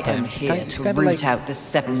walking I sometimes. am here It's to kinda root like out the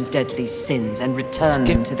 7 deadly sins and return skip,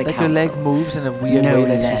 them to the like council. your leg moves in a weird No way,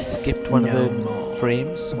 like less, you skipped one no of the more.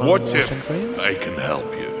 frames. One What of the motion if frames. I can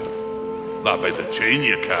help you? That bit of chain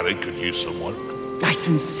you carry could use some work. I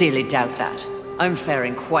sincerely doubt that. I'm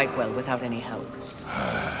faring quite well without any help.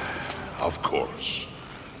 Of course.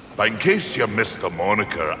 But in case you missed the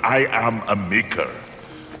moniker, I am a maker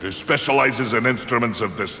who specializes in instruments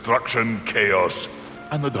of destruction, chaos,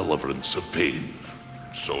 and the deliverance of pain.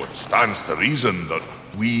 So it stands to reason that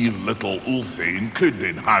we little Ulthane could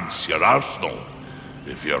enhance your arsenal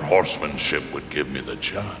if your horsemanship would give me the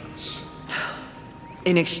chance.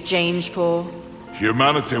 In exchange for...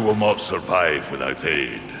 Humanity will not survive without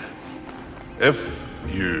aid. If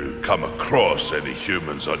you come across any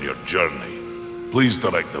humans on your journey, please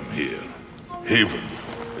direct them here. Haven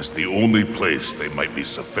is the only place they might be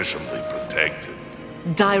sufficiently protected.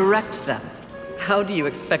 Direct them? How do you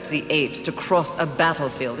expect the apes to cross a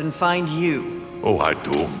battlefield and find you? Oh, I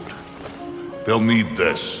don't. They'll need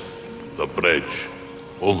this. The bridge.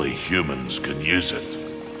 Only humans can use it.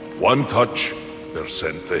 One touch, they're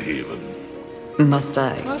sent to Haven. Must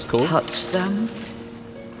I That's cool. touch them?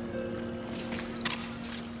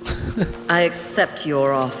 I accept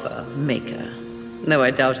your offer, Maker. Though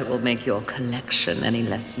I doubt it will make your collection any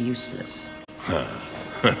less useless.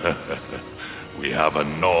 We have a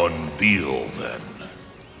non-deal, then.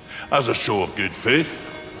 As a show of good faith,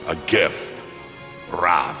 a gift.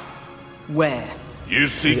 Wrath. Where? You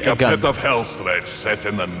seek A a gun. pit of hellstretch set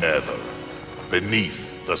in the nether,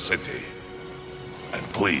 beneath the city. And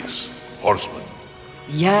please, horseman,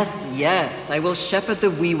 Yes, yes, I will shepherd the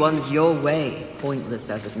wee ones your way, pointless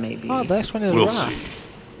as it may be. Oh, the next one is we'll Wrath. see.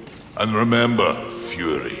 And remember,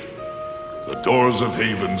 Fury, the doors of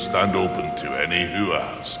Haven stand open to any who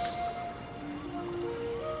ask.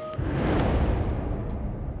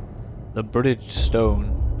 The Bridge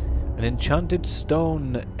Stone. An enchanted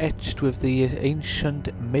stone etched with the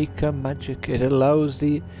ancient Maker magic. It allows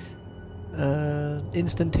the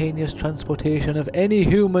instantaneous transportation of any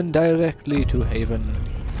human directly to Haven.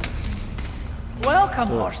 Welcome,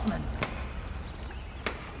 horseman.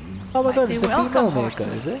 Oh my I god, say it's a welcome, female Maker, horseman.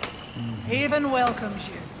 is it? Haven welcomes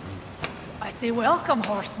you. I say welcome,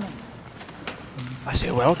 horseman. I say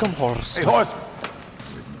welcome, horse. Hey, horseman.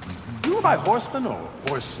 You go by horseman or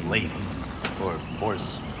horse lady? Or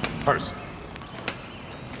horse person?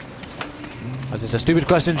 That is a stupid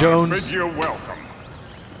question, Jones. You're welcome.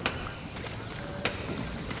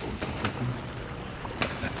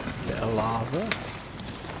 Bit of lava.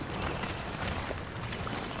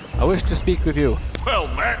 I wish to speak with you. Well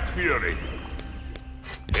met, Fury.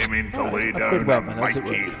 Aiming to lay a down good a weapon, as it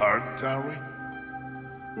mighty were. hurt, are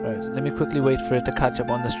we? Right, let me quickly wait for it to catch up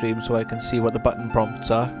on the stream so I can see what the button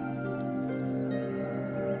prompts are.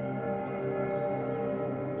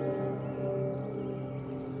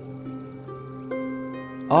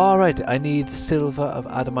 Alright, I need silver of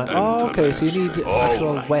adamant. Oh, okay, so you need actual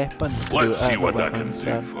Alright. weapons to Let's do see what I can weapons,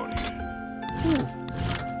 do for you.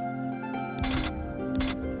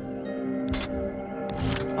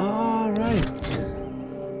 Alright.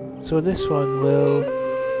 So this one will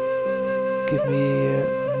give me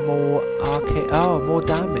more more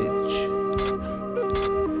damage.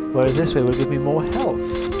 Whereas this way will give me more health.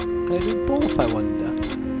 Can I do both, I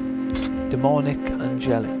wonder? Demonic,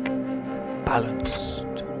 angelic, balanced.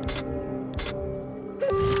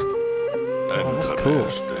 Oh, that's cool.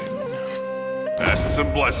 Interesting. Pests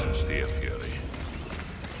and blessings to you, Fury.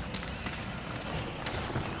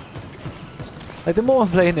 Like, the more I'm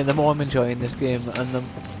playing it, the more I'm enjoying this game, and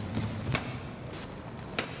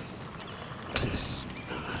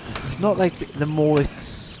not like the more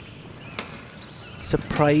it's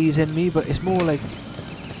surprising me, but it's more like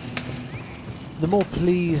the more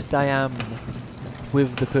pleased I am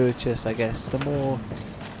with the purchase, I guess, the more...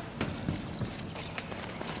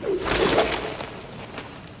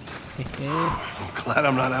 I'm glad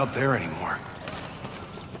I'm not out there anymore.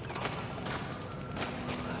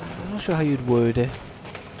 I'm not sure how you'd word it.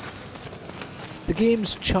 The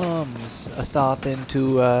game's charms are starting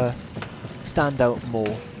to stand out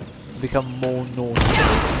more, become more noticeable.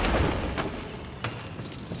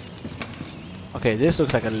 Okay, this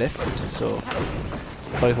looks like a lift, so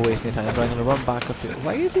sorry for wasting your time, but I'm going to run back up here.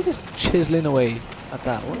 Why is he just chiseling away at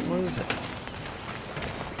that? What is it?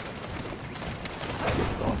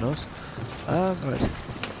 God knows. Right.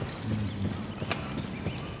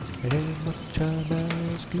 Ain't much I'm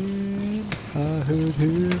asking, I heard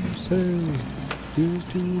him say, here's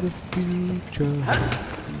to the future,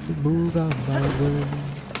 move out my way,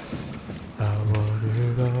 I want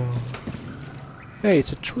it all. Hey,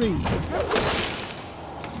 it's a tree.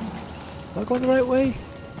 Am I going the right way?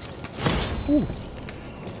 Ooh.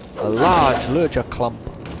 A large lurcher clump.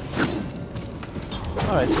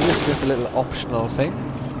 Alright, so this is just a little optional thing.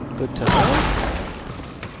 Good to know.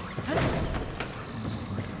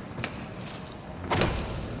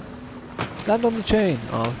 Land on the chain.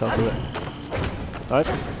 Oh, I fell through it. Alright,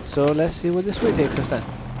 so let's see where this way takes us then.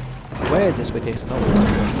 Where this way takes us. No,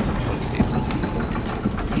 where it takes us.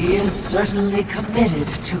 He is certainly committed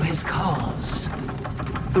to his cause.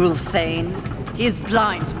 Ulthane, he is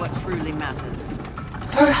blind to what truly matters.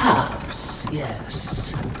 Perhaps,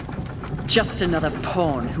 yes. Just another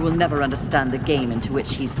pawn who will never understand the game into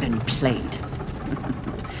which he's been played.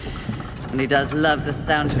 And he does love the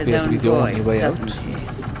sound of his own voice, doesn't he?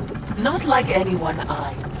 Not like anyone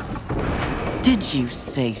I know. Did you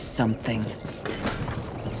say something?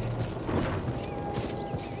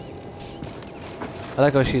 I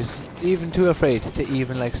like how she's even too afraid to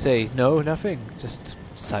even like say no, nothing. Just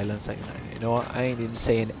silence, like, you know what, I ain't even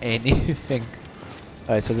saying anything.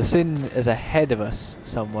 Alright, so the sin is ahead of us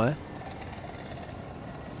somewhere.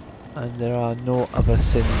 And there are no other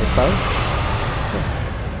sins about.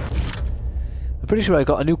 I'm pretty sure I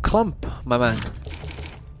got a new clump, my man.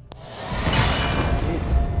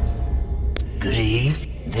 Greed,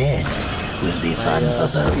 this will be fun for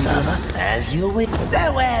both of us, as you will.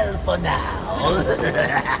 Farewell for now.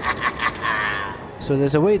 So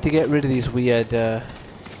there's a way to get rid of these weird, ghostly,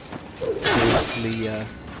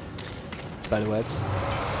 spider webs.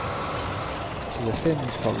 So the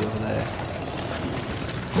sin's probably over there.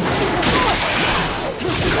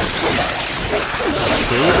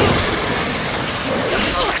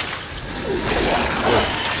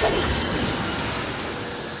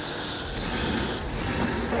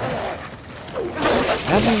 I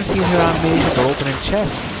haven't even seen her animation for opening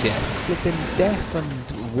chests yet. Flipping Death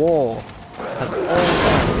and War and all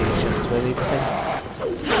animations where they just like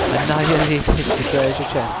annihilated the treasure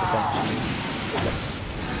chest essentially.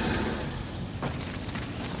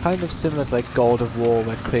 Kind of similar to like God of War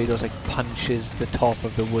where Kratos like punches the top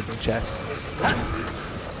of the wooden chest.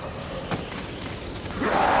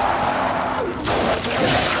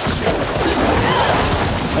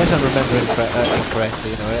 Unless I'm remembering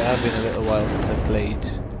correctly, you know, it has been a little while since I played.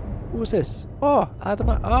 What was this? Oh,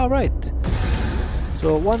 adamant. Oh, right.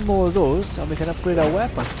 So one more of those, and we can upgrade our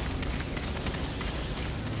weapon.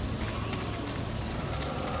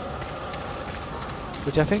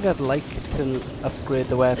 Which I think I'd like to upgrade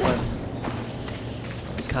the weapon.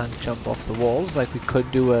 We can't jump off the walls like we could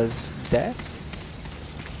do as Death.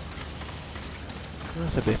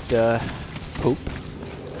 That's a bit poop.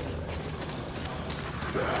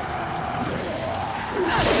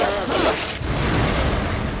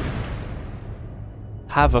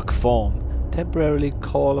 Havoc form. Temporarily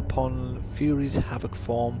call upon Fury's Havoc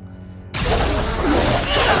form.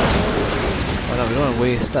 Oh no, we don't want to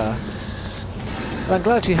waste that. But I'm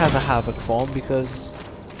glad she has a Havoc form because...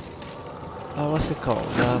 oh, what's it called?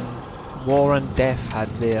 War and Death had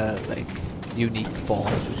their, like, unique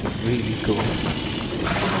forms, which is really cool.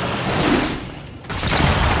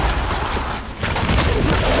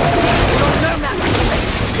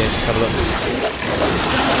 Okay, let's have a look.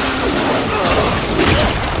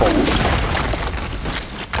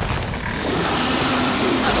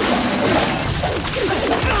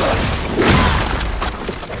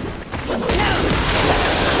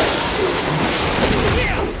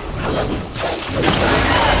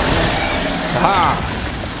 Aha!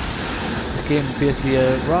 This game appears to be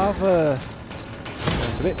a rather...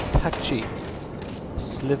 it's a bit touchy.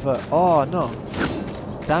 Sliver... oh no!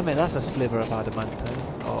 Damn it, that's a sliver of adamantine.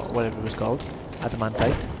 Or whatever it was called.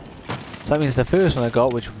 Adamantite. So that means the first one I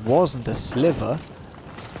got, which wasn't a sliver,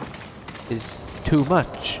 is too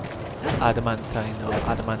much adamantine or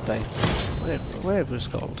adamantine, whatever it's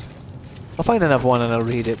called. I'll find another one and I'll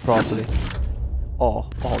read it properly. Or,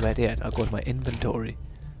 already yet, I'll go to my inventory.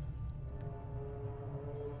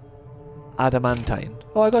 Adamantine.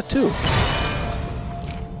 Oh, I got 2.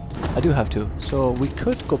 I do have 2, so we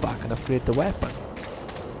could go back and upgrade the weapon.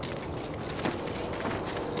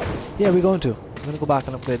 Yeah, we're going to. I'm going to go back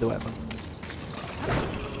and upgrade the weapon.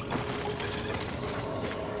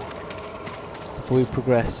 Before we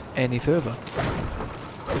progress any further.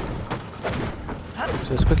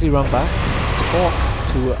 So let's quickly run back, talk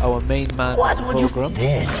to our main man, Fulgrim.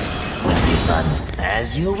 This will be fun,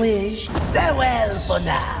 as you wish. Farewell for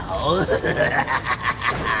now.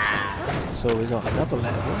 So we got another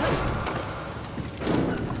level.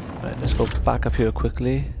 Right, let's go back up here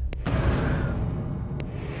quickly.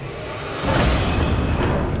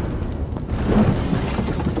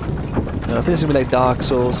 Now, if this is gonna be like Dark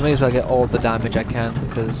Souls, I may as well get all the damage I can,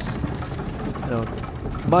 because, you know,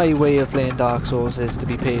 my way of playing Dark Souls is to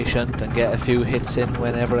be patient and get a few hits in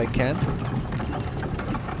whenever I can.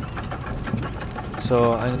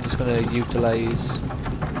 So I'm just gonna utilize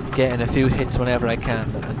getting a few hits whenever I can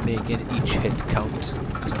and making each hit count,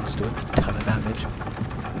 because I'm just doing a ton of damage.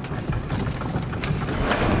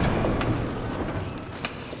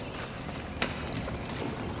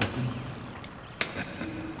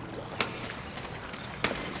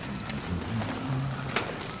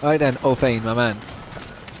 Alright then, O'Fane, my man.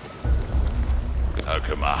 How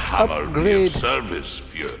come a hammer be Upgrade. of service,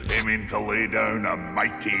 Fury? Aiming to lay down a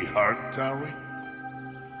mighty hurt, are we?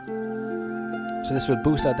 So this will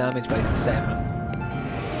boost our damage by 7. I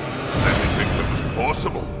didn't think it was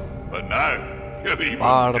possible, but now you're even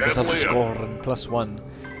Barbs of deadlier. Scorn +1.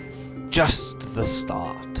 Just the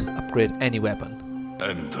start. Upgrade any weapon.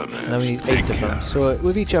 Now we need 8 of them. So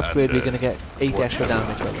with each upgrade we're going to get 8 extra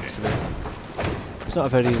damage by the looks of it. It's not a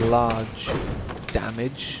very large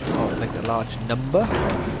damage, or like a large number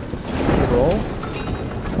overall.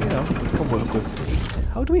 You know, we can work with 8.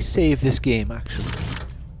 How do we save this game actually?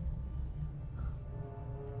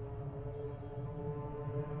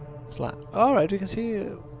 Alright, we can see...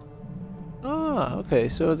 Ah, okay,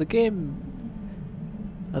 so the game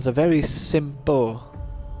has a very simple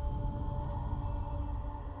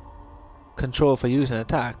control for using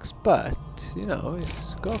attacks, but, you know,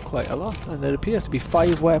 it's got quite a lot, and there appears to be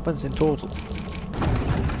 5 weapons in total.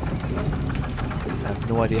 I have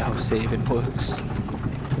no idea how saving works.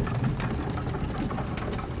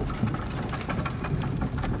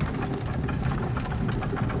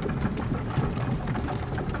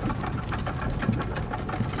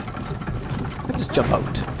 Jump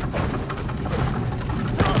out.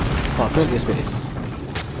 Oh, plenty of space.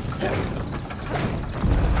 There we go.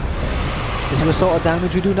 This is the sort of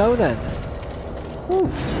damage we do now then. Ooh,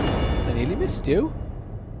 I nearly missed you.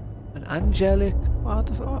 An angelic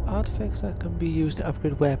artifacts that can be used to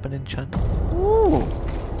upgrade weapon enchantment. Ooh,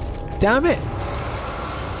 damn it!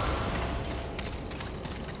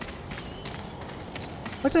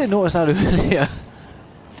 Why did I notice that earlier?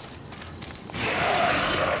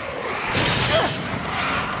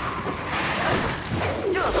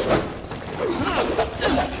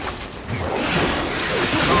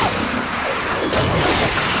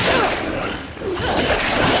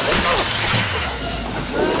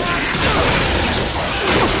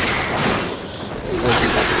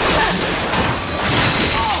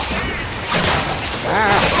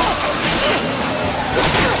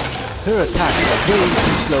 Her attacks are way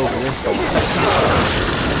too slow for this one.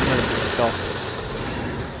 Stop.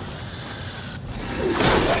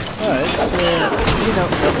 Alright,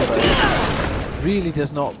 so really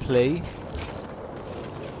does not play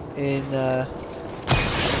in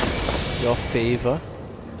your favour,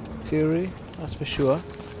 Fury, that's for sure.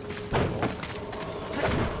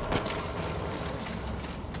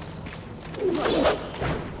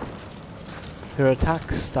 Her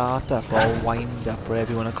attack startup or wind up,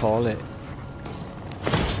 whatever you want to call it.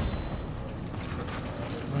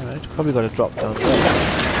 Alright, probably got to drop down there.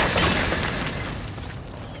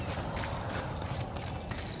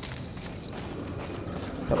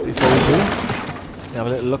 But before we do, have a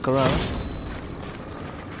little look around.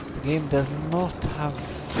 The game does not have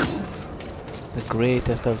the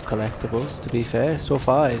greatest of collectibles, to be fair. So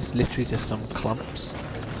far it's literally just some clumps.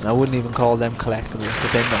 And I wouldn't even call them collectibles,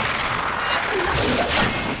 but they're not.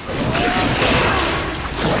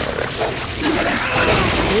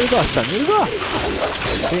 Here we go, son, here we go!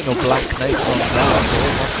 There ain't no black knight on that,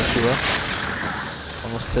 that's for sure.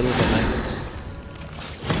 Almost silver knight.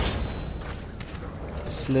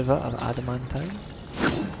 Sliver of adamantine.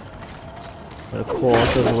 We're a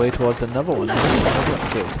quarter of the way towards another one. Another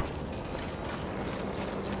upgrade.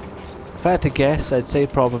 If I had to guess, I'd say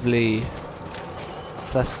probably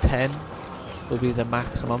plus 10 will be the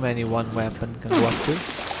maximum any one weapon can go up to.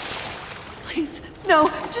 Please, no,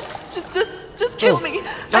 just kill me.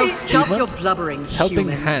 Stop your blubbering, Helping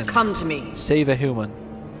human. hand. Come to me. Save a human.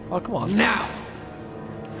 Oh, come on. Now.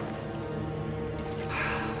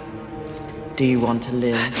 Do you want to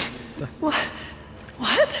live? What?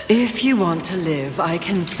 If you want to live, I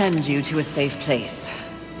can send you to a safe place.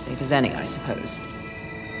 Safe as any, I suppose.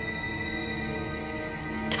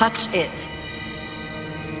 Touch it.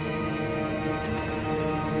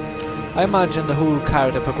 I imagine the whole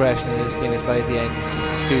character progression in this game is by the end,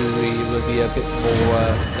 Fury will be a bit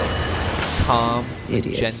more calm,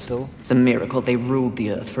 Idiots. gentle. It's a miracle they ruled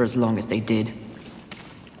the Earth for as long as they did.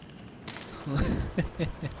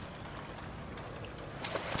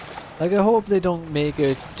 Like, I hope they don't make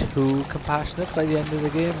her too compassionate by the end of the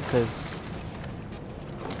game, because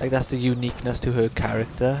like that's the uniqueness to her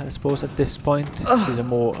character, I suppose, at this point. She's a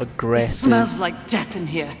more aggressive... It smells like death in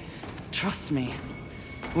here. Trust me.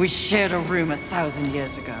 We shared a room 1,000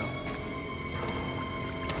 years ago.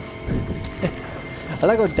 I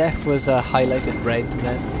like how death was highlighted red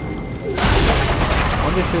then. I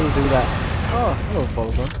wonder if he'll do that. Oh, hello,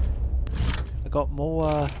 Fulgrim. I got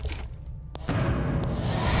more...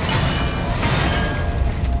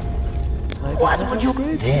 What would you...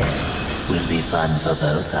 This will be fun for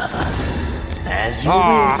both of us. As you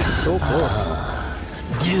will. So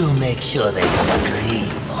close. Do make sure they scream,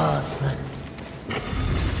 horseman.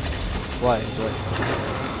 Why?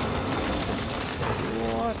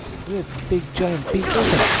 What? We're big giant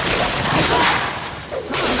beetles.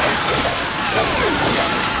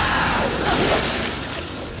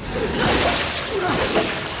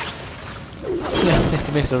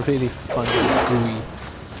 It makes a really fun, gooey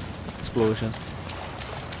explosion.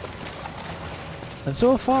 And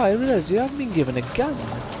so far, I realise you haven't been given a gun.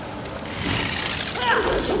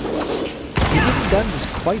 You're given guns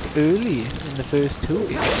quite early in the first two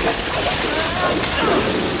games.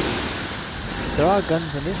 There are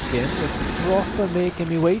guns in this game, but proper making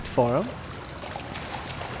me wait for them.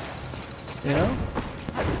 You know?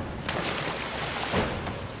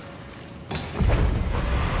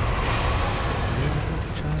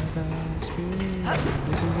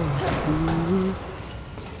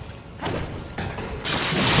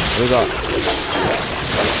 We got.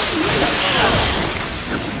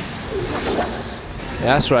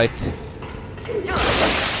 Yeah, that's right.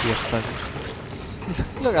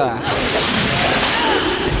 Look at that.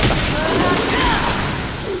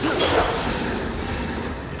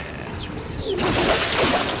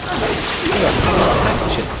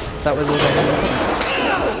 Is that where they're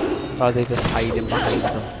going? Or are they just hiding behind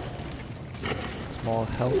them? Small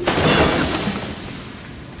health.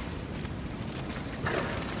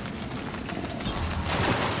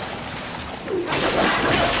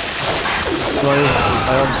 Well, I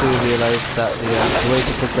obviously realised that the way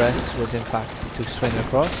to progress was in fact to swing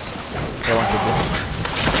across. So I wanted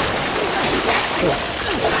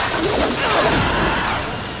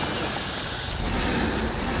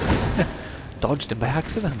this. Dodged him by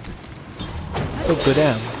accident. So good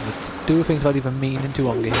but do things without even meaning to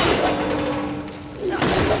on game.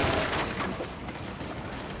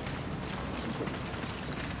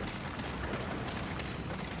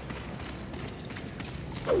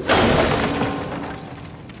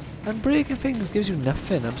 And breaking things gives you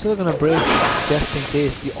nothing. I'm still gonna break just in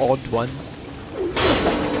case the odd one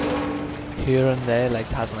here and there like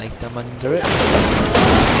has an item under it.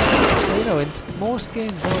 So, you know, in most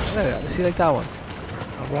games, see like that one,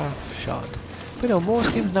 a raft shot. But you know,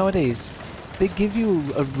 most games nowadays they give you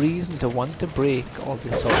a reason to want to break all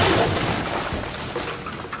this sort of stuff.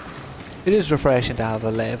 It is refreshing to have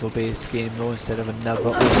a level-based game though instead of another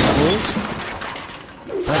open world.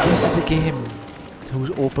 But this is a game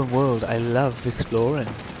whose open world I love exploring,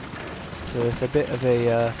 so it's a bit of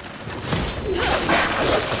a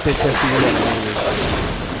bitter feeling really.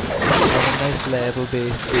 A nice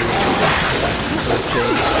level-based game,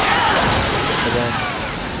 but then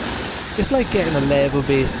it's like getting a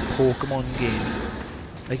level-based Pokemon game.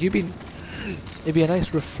 Like it'd be a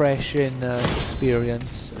nice refreshing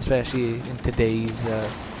experience, especially in today's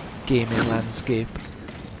gaming landscape,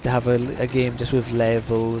 to have a game just with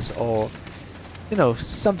levels or, you know,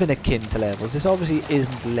 something akin to levels. This obviously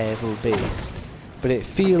isn't level based, but it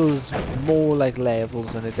feels more like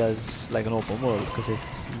levels than it does like an open world because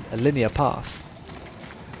it's a linear path.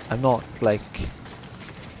 I'm not like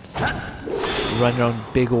running around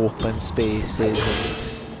big open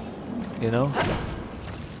spaces and, you know,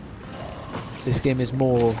 this game is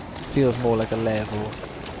more feels more like a level.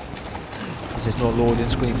 There's just no loading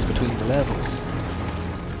screens between the levels.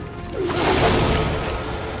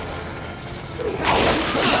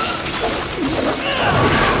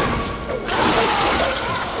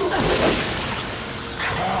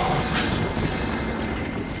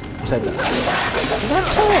 Who said that? Is that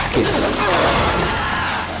talking?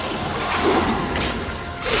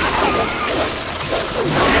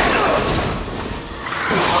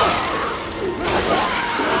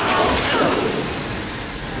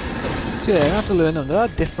 So yeah, I have to learn them. There are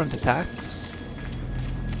different attacks.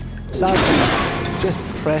 Sadly, just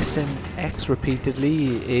pressing X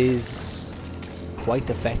repeatedly is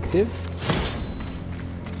quite effective.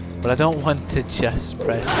 But I don't want to just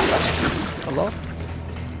press X a lot.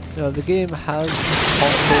 You know, the game has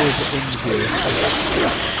combos in here.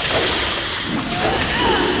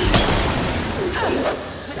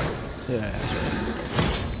 Yeah,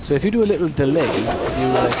 sure. So if you do a little delay, you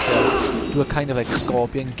like do a kind of like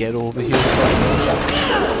scorpion get over here,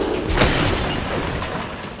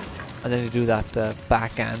 and then you do that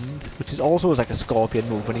backhand, which is also like a scorpion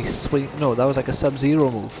move. When he swing, no, that was like a Sub-Zero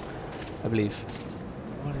move, I believe.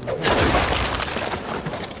 What is that?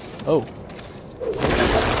 Oh.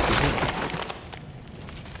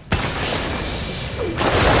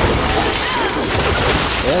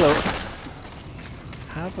 Hello.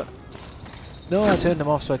 Have a... No, I turned them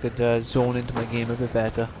off so I could zone into my game a bit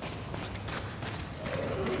better.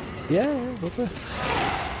 Yeah, go for it.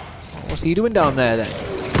 What's he doing down there then?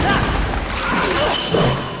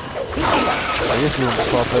 I just ruined the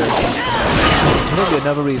proper. There's probably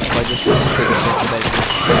another reason why I just ruined the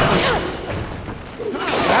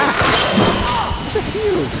Ah! Just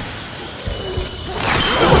healed!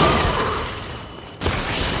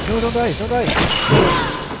 No, don't die, don't die!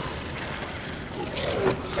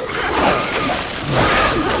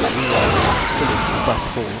 Silly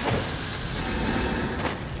butthole.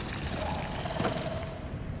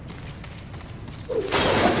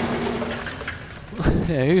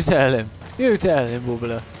 Yeah, you tell him. You tell him,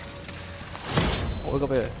 Boobler. What we got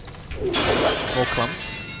here? More clumps.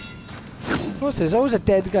 What's this? There's always a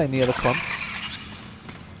dead guy near the clumps.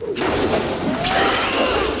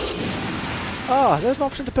 Ah, there's an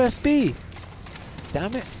option to press B.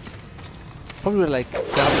 Damn it. Probably would like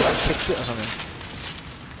grabbed it and kicked it or something.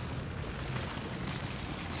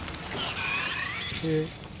 Okay.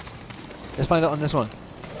 Let's find out on this one.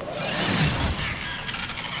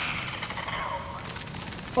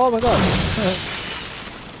 Oh my god!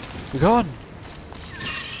 You're gone!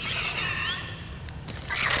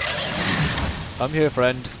 I'm here,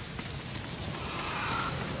 friend.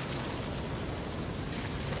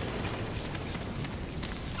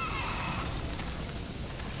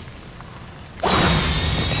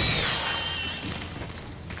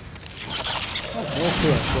 I'm more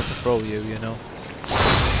sure I'm supposed to throw you, you know.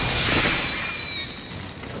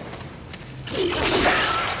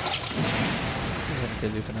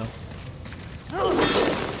 Kill you for now.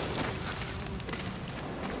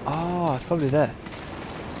 Oh, it's probably there.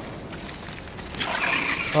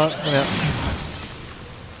 Oh, come here.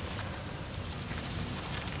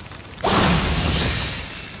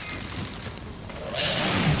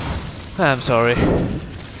 I'm sorry.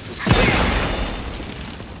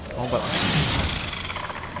 Oh, but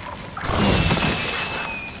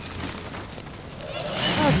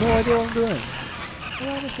I have no idea what I'm doing. How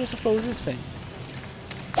am I supposed to close this thing?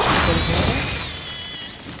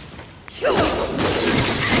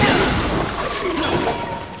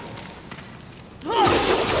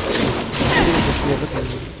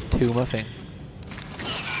 Tumor thing.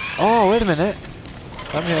 Oh, wait a minute.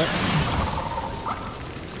 I'm here.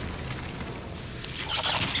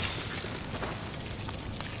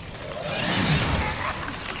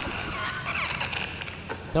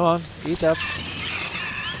 Come on, eat up.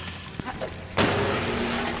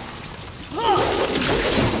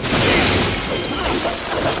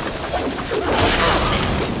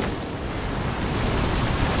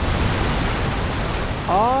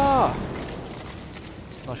 Ah!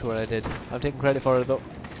 Not sure what I did. I'm taking credit for it though.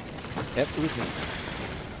 Yep, it was me.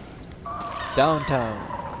 Downtown.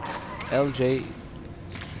 LJ.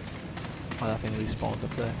 Oh, that thing respawned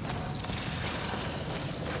up there.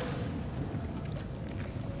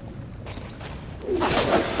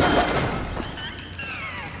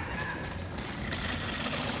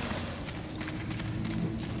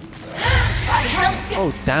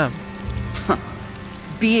 Oh, damn.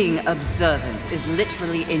 Being observant is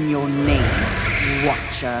literally in your name,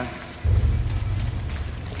 Watcher.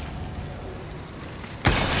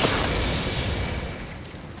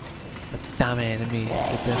 A damn enemy.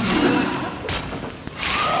 They've been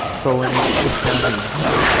throwing shit down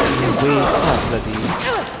here. Wait, oh bloody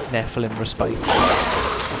Nephilim respite.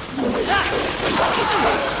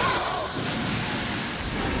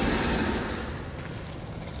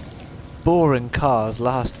 Boring cars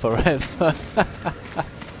last forever.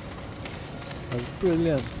 That's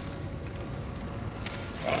brilliant.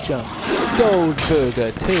 Jump. Gold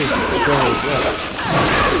burger, take the gold.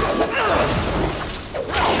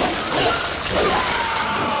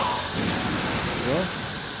 Yeah.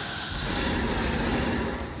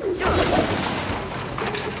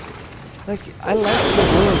 Like, I like the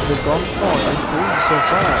world they've gone for this game so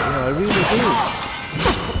far, you know, I really do.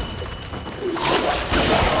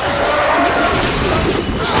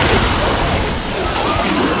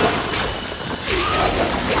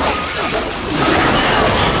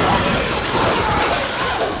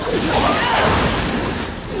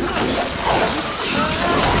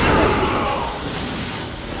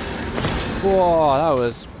 Whoa, that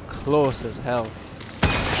was close as hell.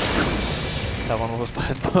 That one was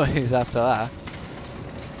bad boys after that.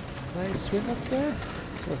 Can I swim up there?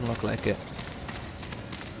 Doesn't look like it.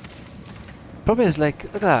 Problem is, like,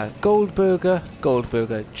 look at that. Gold burger,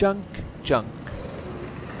 junk, junk.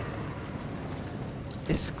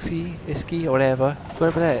 Isky, or whatever. Go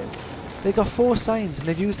over there. They got 4 signs and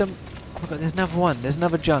they've used them. Oh my god, there's another one. There's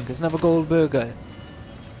another junk. There's another gold burger.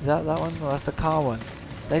 Is that one? Oh, that's the car one.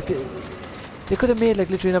 Like, they could have made like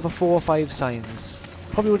literally another 4 or 5 signs.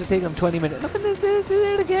 Probably would have taken them 20 minutes. Look at they're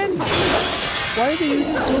there again. Why are they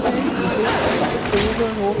using so many of the same signs over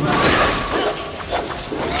and over?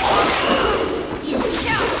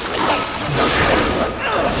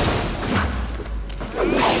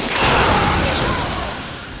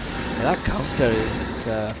 Yeah, that counter is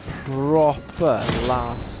proper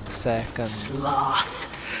last second. Sloth.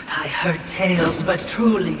 I heard tales, but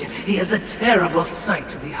truly, he is a terrible sight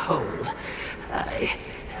to behold.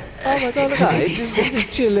 Oh my god, look at that. He's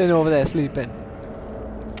just chilling over there, sleeping.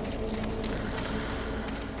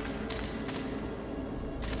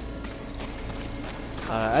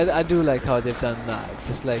 I do like how they've done that.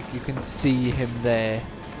 Just like, you can see him there.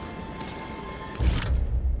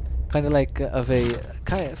 Kind of like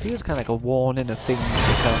it feels kind of like a warning of things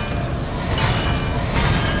to come.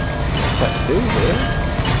 Quite do here.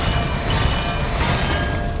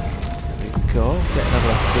 Go, get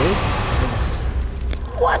another upgrade.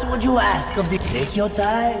 What would you ask of me? Take your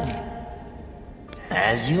time.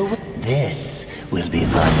 As you would. This will be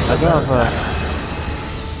fun for both of us.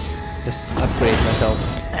 Just upgrade myself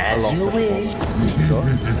as a lot. You wish. Go.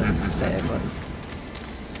 7.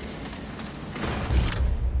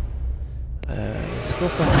 Let's go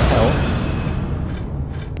for health.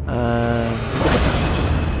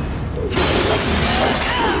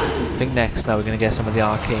 I think next now we're going to get some of the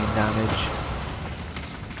arcane damage.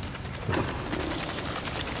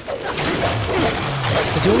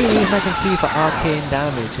 Because the only reason I can see for arcane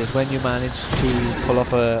damage is when you manage to pull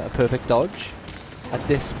off a perfect dodge at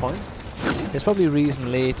this point. There's probably a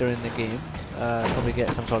reason later in the game, probably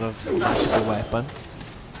get some sort of magical weapon.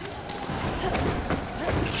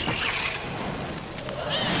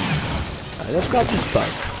 Alright, let's grab this bug.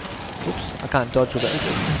 Oops, I can't dodge with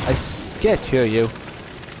it. Get here, you.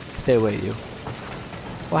 Stay away, you.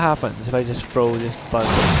 What happens if I just throw this bug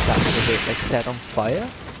that's a bit like set on fire?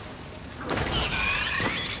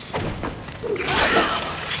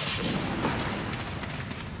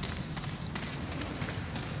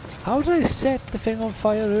 How did I set the thing on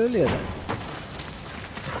fire earlier then?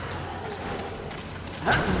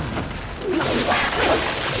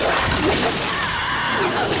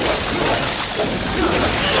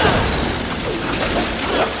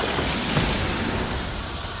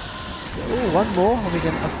 Oh, one more and we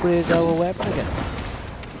can upgrade our weapon again.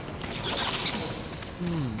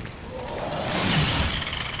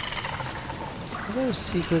 Are there a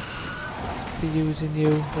secret to using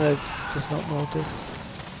you that I've just not noticed?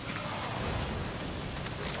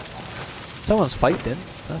 Someone's fighting,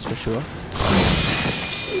 that's for sure.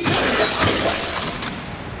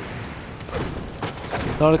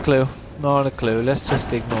 Not a clue, not a clue. Let's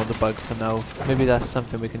just ignore the bug for now. Maybe that's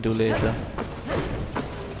something we can do later.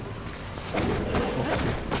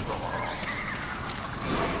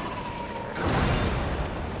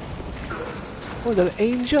 Oh, they're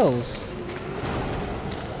angels!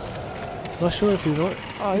 Not sure if you know it.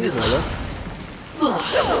 Oh, you know that. The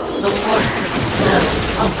monstrous smells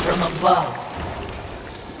come from above.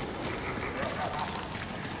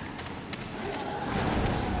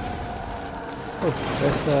 Oh,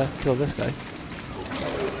 let's kill this guy.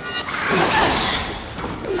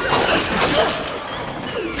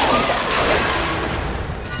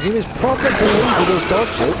 He was probably going for those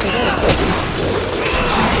dodges.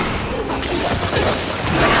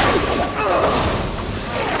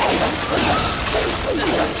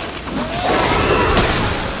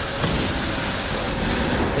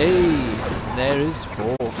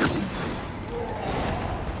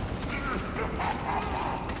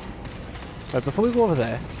 Right, before we go over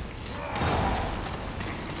there...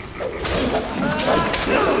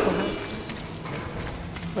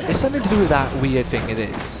 Right, it's something to do with that weird thing it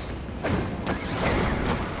is.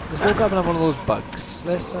 Let's go grab another one of those bugs.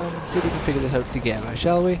 Let's see if we can figure this out together,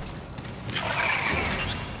 shall we?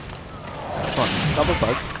 Come on, grab a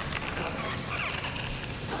bug.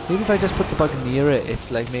 Maybe if I just put the bug near it,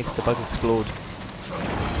 it like makes the bug explode.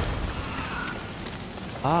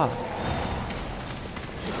 Ah.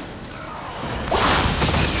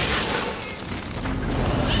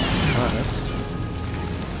 Alright.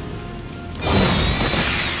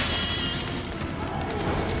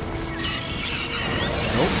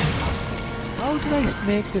 Nope. How did I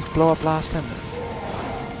make this blow up last time then?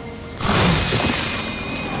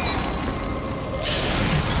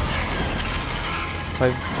 If I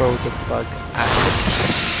throw the bug at it.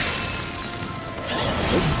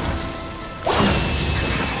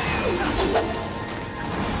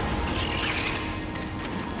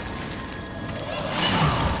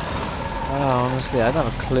 Honestly, I don't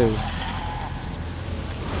have a clue.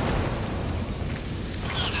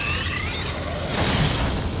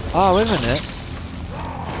 Oh, wait a minute.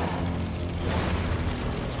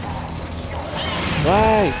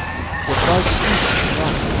 Right. The bug.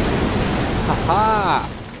 Haha.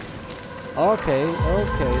 Okay,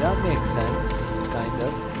 okay, that makes sense, kind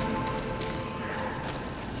of.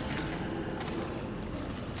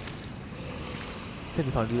 I think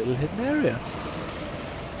we found a little hidden area.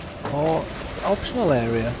 Or optional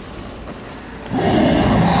area.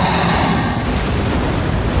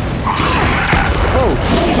 Oh!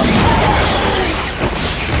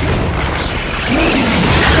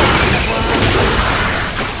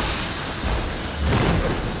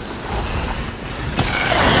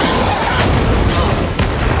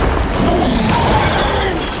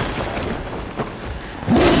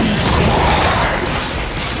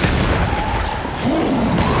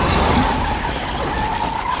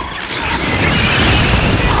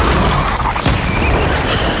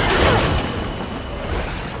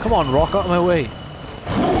 Come on, rock out of my way.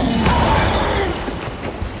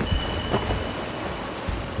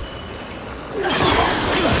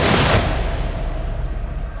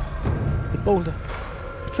 The boulder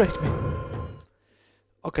betrayed me.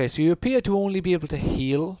 Okay, so you appear to only be able to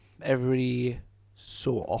heal every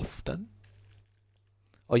so often.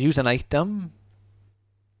 Or use an item.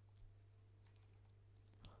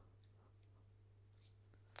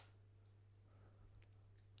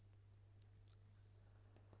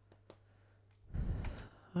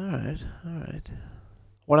 Alright, alright.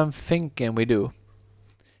 What I'm thinking we do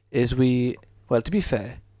is well, to be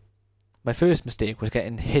fair, my first mistake was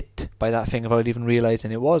getting hit by that thing without even realising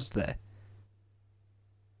it was there.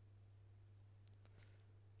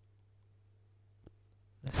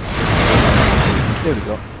 There we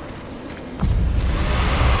go.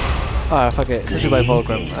 Alright, fuck it. This is by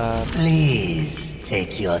Volgrim. Please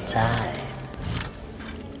take your time.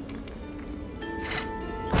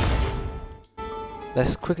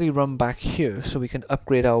 Let's quickly run back here so we can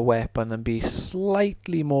upgrade our weapon and be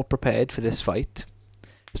slightly more prepared for this fight.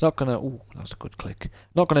 It's not gonna... Ooh, that was a good click.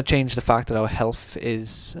 Not gonna change the fact that our health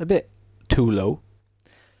is a bit too low.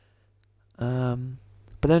 But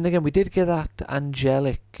then again, we did get that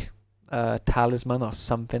angelic talisman or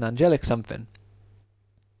something. Angelic something.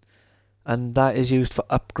 And that is used for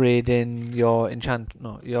upgrading your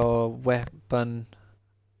your weapon...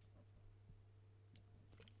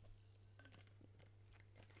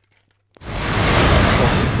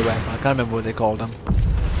 The weapon. I can't remember what they called them.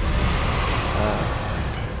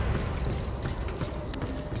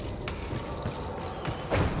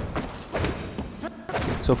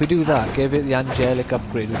 So if we do that, give it the angelic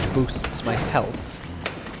upgrade, which boosts my health.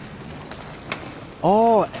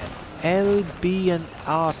 Oh, LB and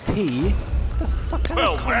RT? What the fuck kind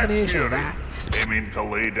of combination is that? Aiming to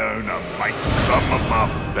lay down and fight some of my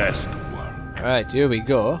best work. Alright, here we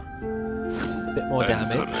go. Bit more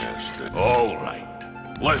damage. All right.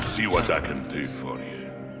 Let's see what I can do for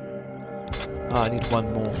you. Oh, I need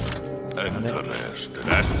one more. Interesting.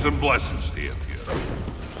 Asks and blessings to you.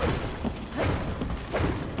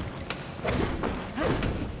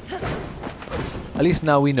 At least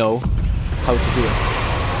now we know how to do it.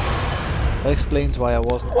 That explains why I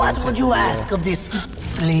wasn't... What would you ask of this?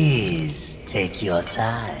 Please take your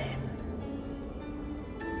time.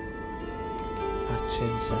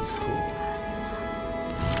 Hatching cesspool.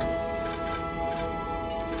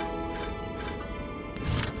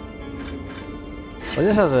 Well,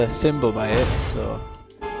 this has a symbol by it, so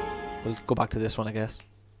we'll go back to this one, I guess.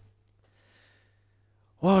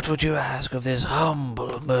 What would you ask of this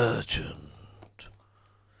humble merchant?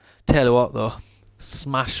 Tell you what, though,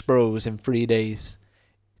 Smash Bros in 3 days.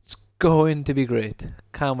 It's going to be great.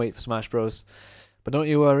 Can't wait for Smash Bros. But don't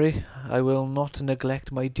you worry, I will not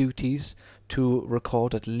neglect my duties to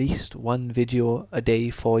record at least one video a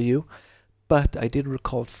day for you. But I did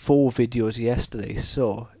record 4 videos yesterday,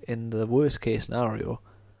 so in the worst case scenario,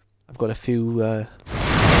 I've got a few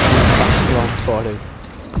backlogs for you.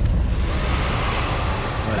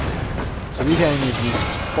 Right. So these enemies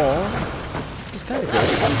respawn, which is kind of good.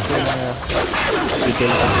 You can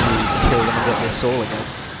the ability to kill them and get their soul again.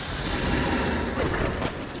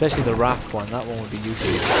 Especially the Wrath one, that one would be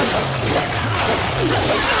useful.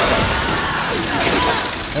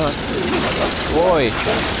 Come on. Boy!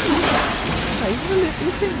 Even the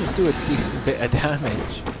little things do a decent bit of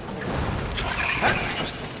damage.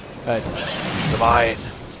 Right, divine.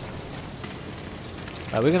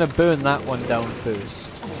 Right, we're going to burn that one down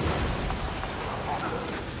first.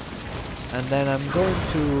 And then I'm going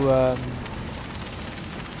to...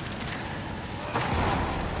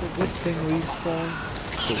 Did this thing respawn?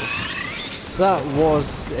 Cool. So that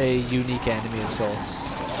was a unique enemy of sorts.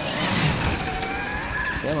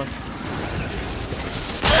 Come on.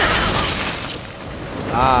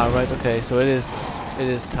 Ah, right, okay, so it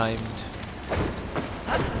is timed.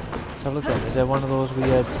 Let's have a look then. Is there one of those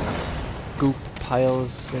weird goop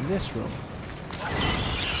piles in this room?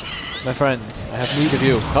 My friend, I have need of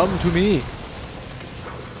you. Come to me!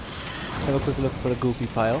 Let's have a quick look for a goopy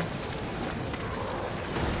pile.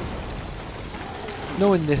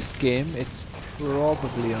 Knowing this game, it's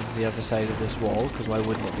probably on the other side of this wall, because why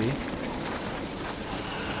wouldn't it be?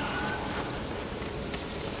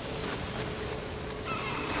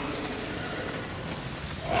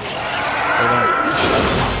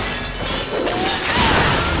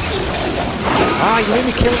 Ah, you made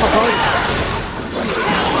me kill my body!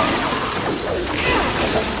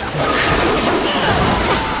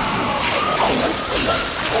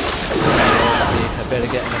 I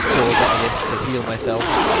better get enough sword out of this to heal myself.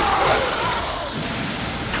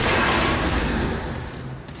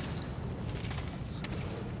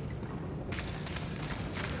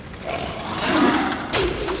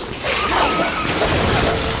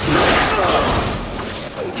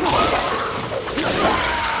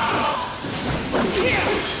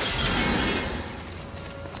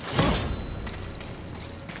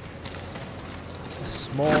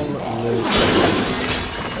 Small loot.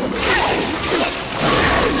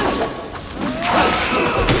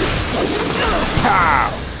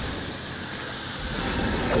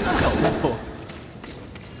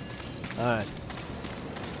 Alright.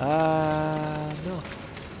 No.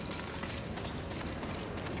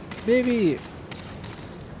 Maybe...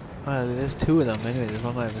 Well, there's 2 of them anyway, there's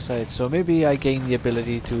one on either side. So maybe I gain the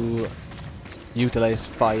ability to utilize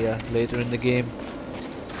fire later in the game.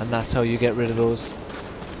 And that's how you get rid of those.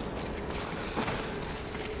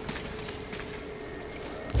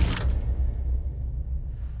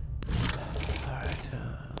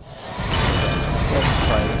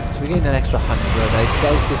 We gained an extra 100. I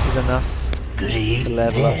doubt this is enough to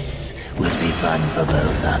level up. This will be fun for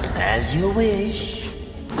both, as you wish.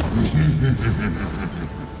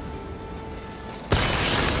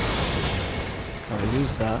 I'll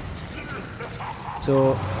use that.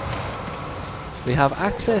 So we have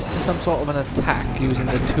access to some sort of an attack using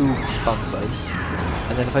the 2 bumpers,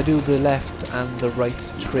 and then if I do the left and the right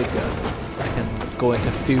trigger, I can go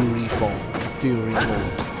into Fury form, Fury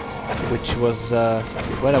mode. Which was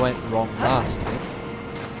where I went wrong last time,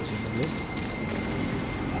 presumably.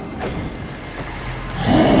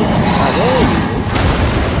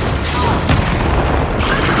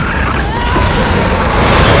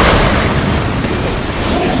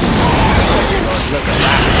 Look at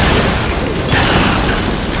that!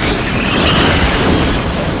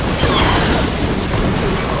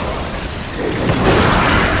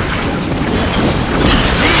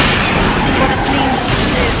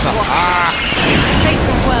 Face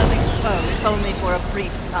a whirling foe, if only for a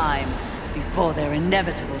brief time, before their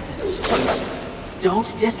inevitable destruction. Don't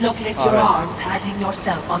dislocate your arm patting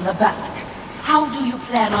yourself on the back. How do you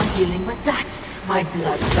plan on dealing with that, my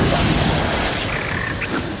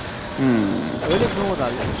I will ignore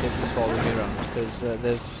that little shit that's following me around, because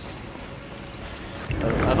there's...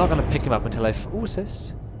 I'm not going to pick him up until I... What's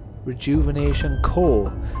this? Rejuvenation Core.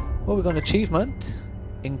 What have we got? An achievement?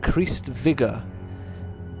 Increased Vigor.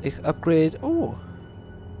 Upgrade... Oh!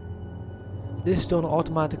 This stone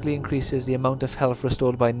automatically increases the amount of health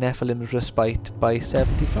restored by Nephilim's Respite by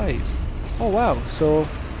 75. Oh wow, so...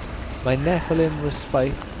 My Nephilim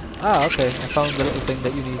Respite... Ah, okay, I found the little thing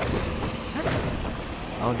that you need.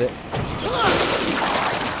 Found it.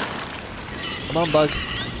 Come on, bug.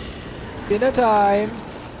 Dinner time!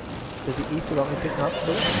 Does he eat without me picking up?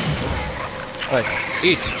 Right,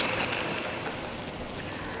 eat!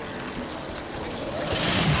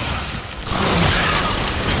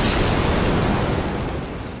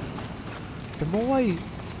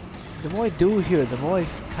 The more I do here, the more I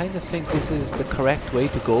kind of think this is the correct way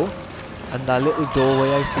to go. And that little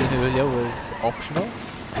doorway I seen earlier was optional.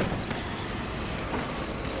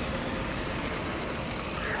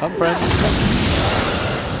 Come, friend.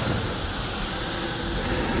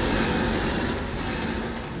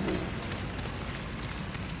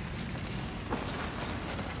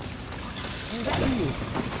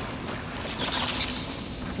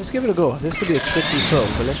 Let's give it a go. This could be a tricky throw,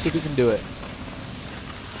 but let's see if we can do it.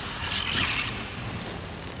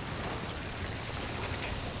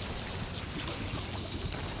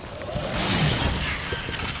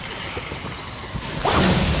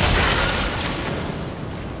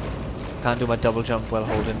 Can't do my double jump while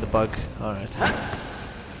holding the bug. Alright.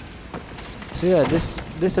 So yeah,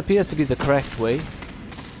 this appears to be the correct way.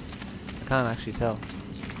 I can't actually tell.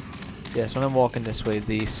 Yes, when I'm walking this way,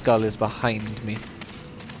 the skull is behind me.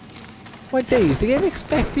 My days, the game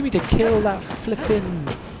expecting me to kill that flipping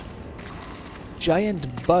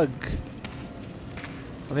giant bug.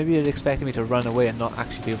 Or maybe it expected me to run away and not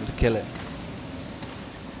actually be able to kill it.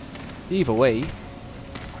 Either way,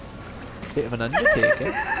 bit of an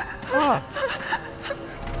undertaking. Ah!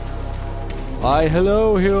 Hi,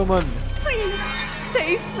 hello, human! Please,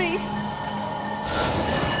 save me!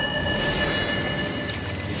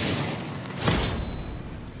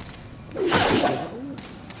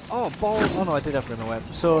 Oh, balls! Oh no, I did have it in the web.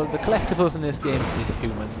 So, the collectibles in this game is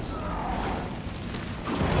humans.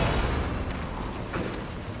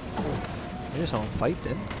 There's someone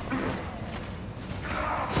fighting.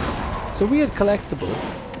 It's a weird collectible,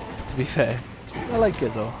 to be fair. I like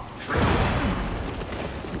it though.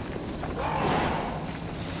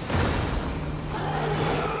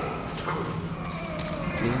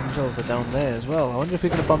 The angels are down there as well. I wonder if we're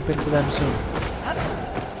going to bump into them soon.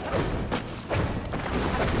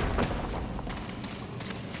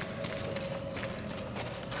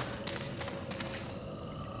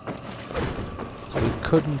 So we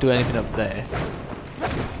couldn't do anything up there.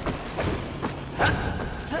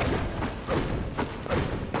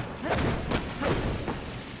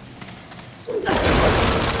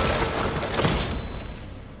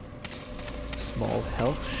 Small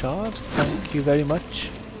health shard, thank you very much.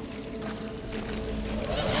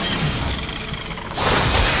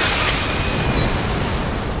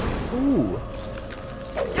 Ooh.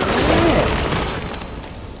 Yeah.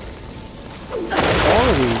 All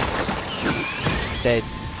of these dead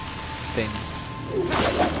things.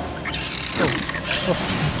 Oh.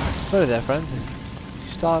 Where are there, friends? You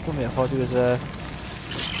startled me, I thought he was a...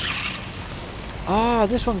 Ah,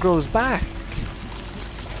 this one grows back.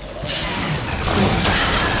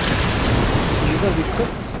 You gotta be quick.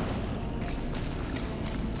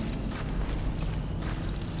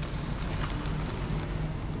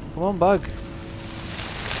 Come on, bug.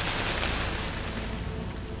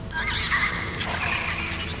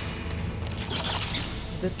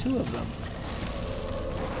 There are two of them.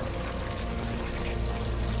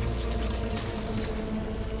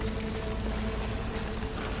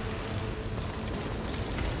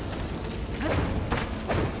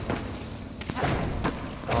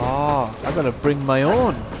 I gotta bring my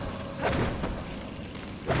own.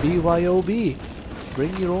 BYOB.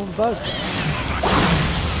 Bring your own bug.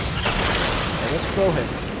 Okay, let's throw him.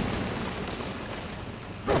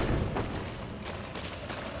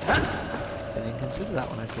 Didn't even consider that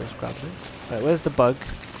when I first grabbed him. Right, where's the bug?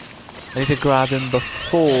 I need to grab him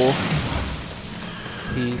before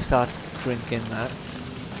he starts drinking that.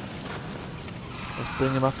 Let's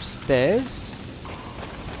bring him upstairs.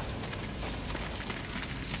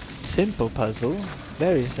 Simple puzzle,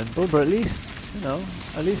 very simple, but at least, you know,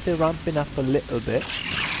 at least they're ramping up a little bit.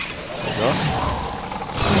 There we go.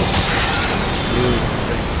 You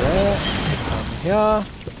drink there, come here.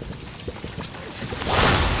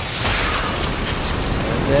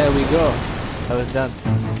 And there we go. That was done.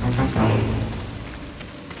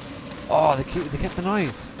 Oh, they kept the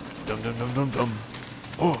noise. Dum dum dum dum dum.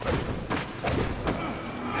 Oh.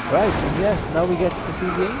 Right, and yes, now we get to see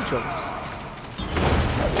the angels.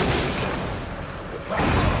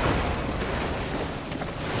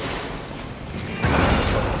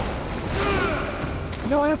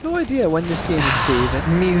 No, I have no idea when this game is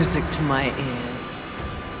saving. Music to my ears.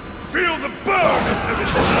 Feel the burn of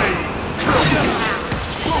heaven's blade!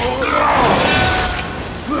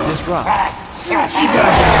 Is this right? He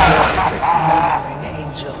does enjoy dismembering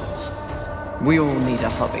angels. We all need a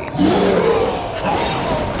hobby.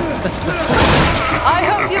 I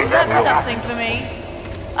hope you've left something for me.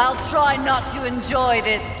 I'll try not to enjoy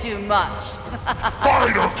this too much.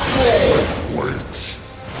 Find a troll, witch!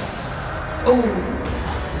 Oh,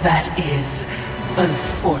 that is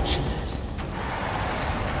unfortunate.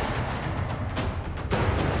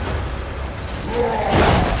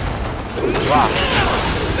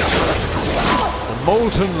 The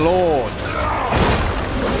Molten Lord.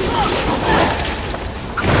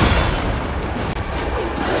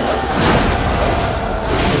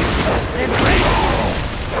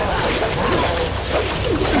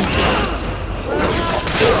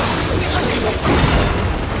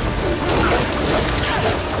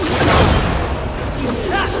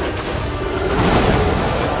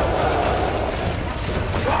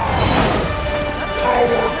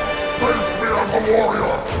 Coward! Face me as a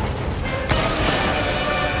warrior!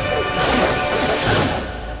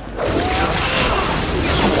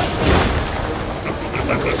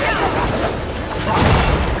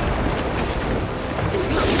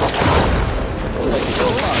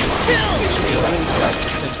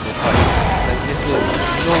 This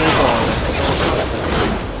is no ball.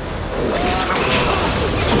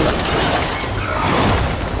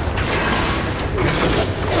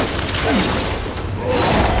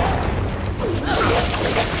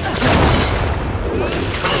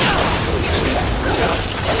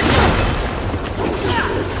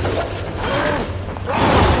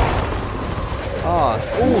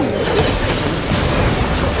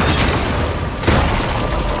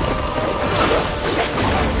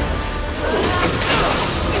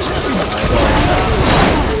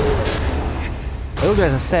 Look,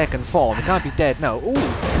 there's a second form. He can't be dead now.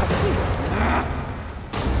 Ooh.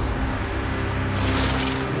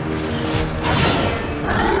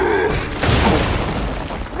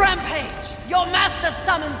 Rampage! Your master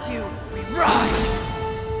summons you! We ride!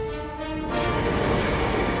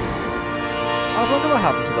 I was wondering what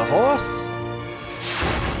happened to the horse.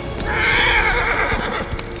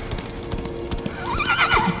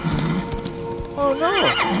 Oh no!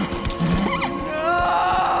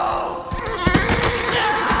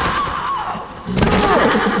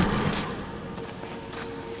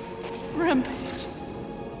 Rampage!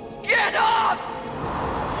 Get up!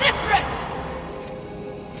 Mistress!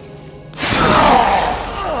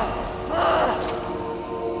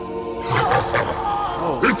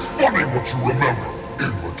 It's funny what you remember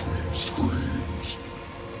in between screams.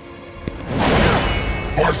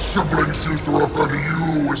 My siblings used to refer to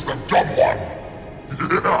you as the dumb one.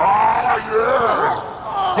 Yes!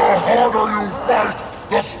 The harder you fight,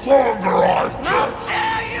 the stronger I get!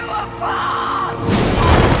 Tear you apart!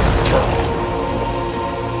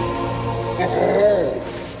 Oh,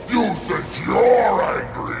 you think you're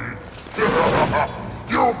angry?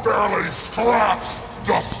 You barely scratched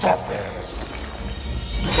the surface.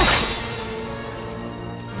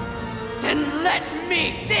 Then let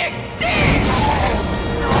me dig deep!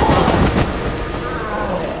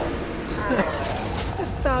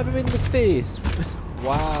 Just stab him in the face.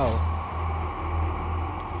 Wow.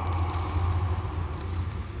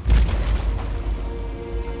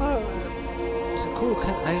 It's a cool.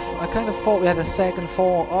 I kind of thought we had a second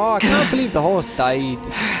form. Oh, I can't believe the horse died.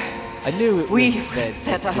 I knew it We was dead.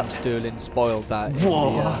 set up Jim Sterling spoiled that.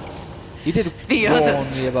 war. He did The warn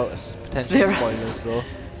others. me about potential There are spoilers, though.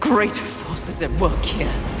 great forces at work here.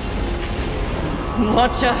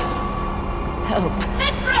 Watcher, help.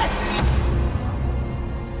 Mistress!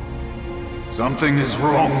 Something is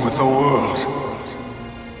wrong with the world.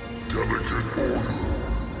 Delicate order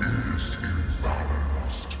is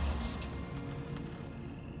imbalanced.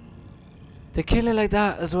 They kill it like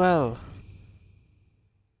that as well.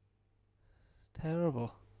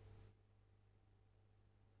 Terrible.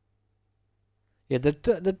 Yeah,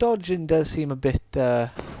 the dodging does seem a bit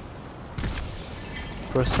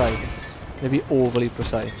precise. Maybe overly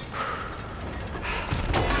precise.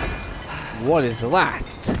 What is that?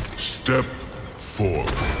 Step forward.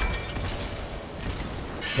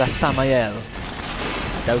 Is that Samael?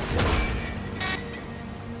 Doubt it.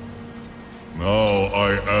 Now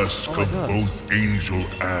I ask Oh my of God. both angel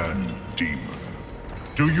and demon.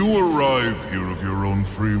 Do you arrive here of your own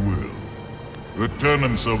free will? The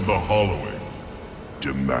tenants of the Hollowing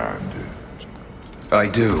demand it. I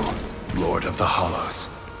do, Lord of the Hollows.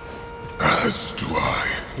 As do I.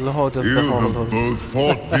 Lord of You the have Hollows. both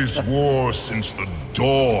fought this war since the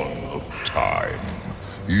dawn of time.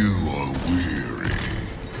 You are weary.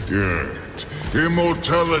 Yet,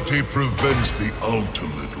 immortality prevents the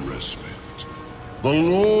ultimate respite. The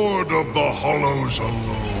Lord of the Hollows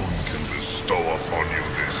alone can bestow upon you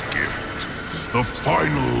this gift. The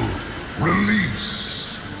final release.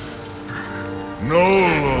 No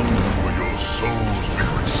longer will your souls be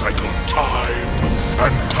recycled time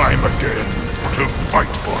and time again to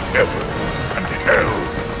fight for heaven and hell.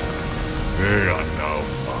 They are now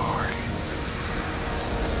mine.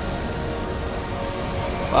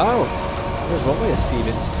 Wow. There's one way of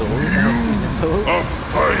Steven's soul. You are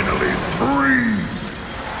finally free!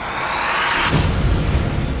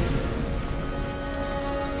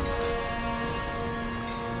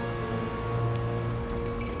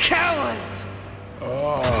 Cowards!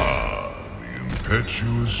 Ah, the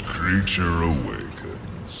impetuous creature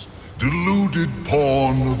awakens. Deluded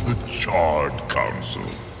pawn of the Charred Council.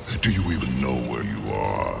 Do you even know where you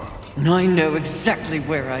are? I know exactly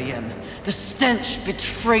where I am. The stench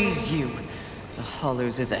betrays you. The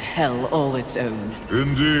Hollows is a hell all its own.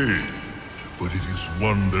 Indeed. But it is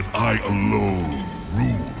one that I alone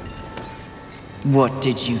rule. What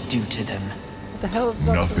did you do to them? What the hell is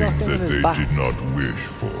that? Nothing that they did not wish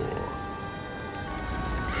for.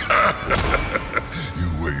 You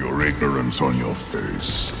wear your ignorance on your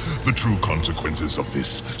face. The true consequences of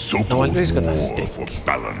this so-called war for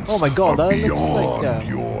balance oh my God, are that looks beyond like,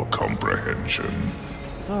 your comprehension.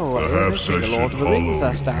 Oh, Perhaps I should Lord of the Rings,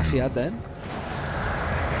 hollow that staff he had then.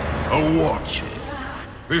 A watcher.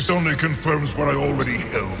 This only confirms what I already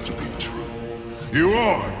held to be true. You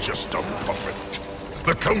are just a puppet.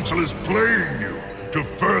 The Council is playing you to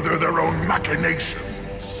further their own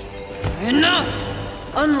machinations. Enough!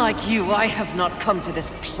 Unlike you, I have not come to this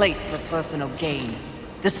place for personal gain.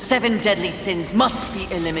 The 7 deadly sins must be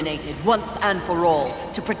eliminated once and for all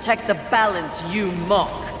to protect the balance you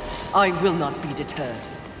mock. I will not be deterred.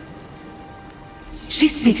 She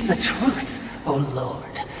speaks the truth, O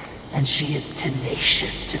Lord, and she is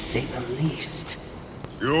tenacious to say the least.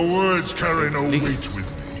 Your words carry no weight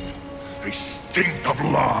with me. They stink of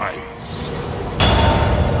lies.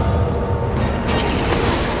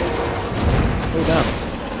 Oh damn.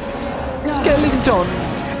 Skeleton!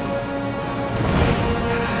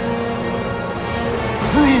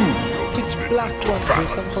 Pitch black one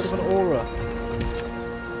with some sort of an aura.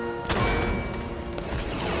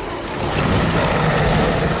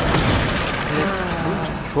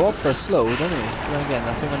 Proper slow, doesn't he? Then again,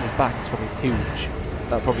 that thing on his back is probably huge.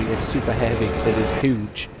 That probably is super heavy because it is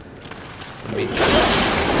huge. I mean, I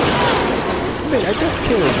just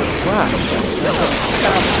killed Wow. I got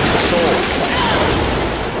stabbed with a sword.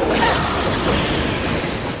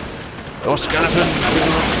 Your skeleton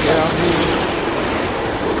will scare me.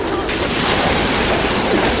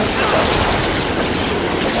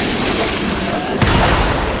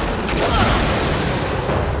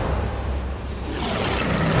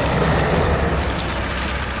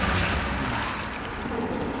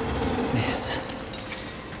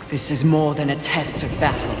 This is more than a test of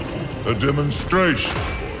battle. A demonstration,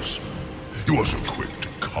 horseman. You are so quick to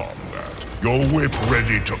combat. Your whip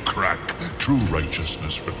ready to crack. True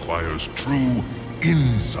righteousness requires true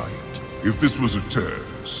insight. If this was a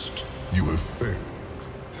test, you have failed.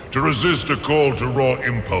 To resist a call to raw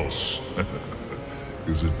impulse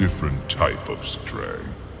is a different type of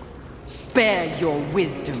strength. Spare your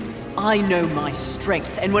wisdom. I know my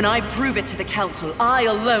strength, and when I prove it to the Council, I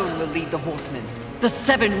alone will lead the Horsemen. The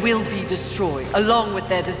 7 will be destroyed, along with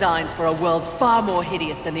their designs for a world far more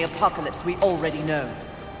hideous than the apocalypse we already know.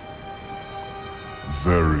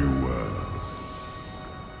 Very well.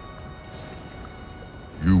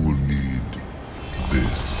 You will need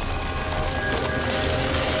this.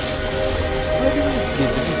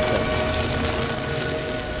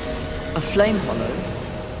 A flame hollow?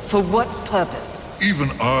 For what purpose?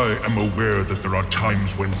 Even I am aware that there are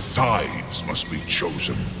times when sides must be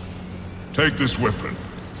chosen. Take this weapon,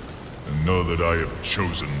 and know that I have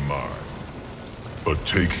chosen mine. But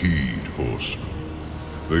take heed, horseman.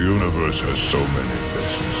 The universe has so many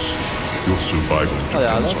faces. Your survival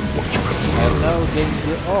depends on what you have learned.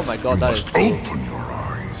 Oh my God, you that is must cool. open your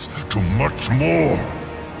eyes to much more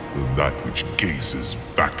than that which gazes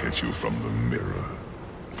back at you from the mirror.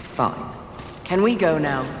 Fine. Can we go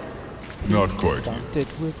now? Not quite yet.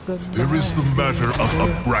 There is the matter of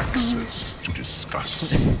Abraxas to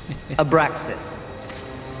discuss. Abraxas.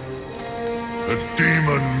 The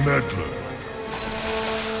demon meddler.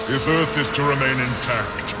 If Earth is to remain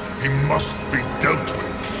intact, he must be dealt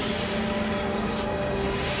with.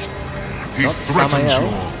 He threatens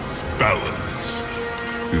your balance.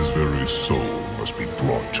 His very soul must be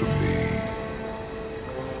brought to me.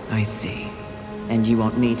 I see. And you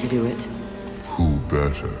want me to do it? Who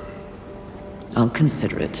better? I'll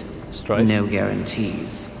consider it. Strife. No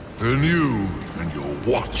guarantees. Then you and your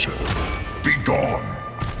watcher, be gone.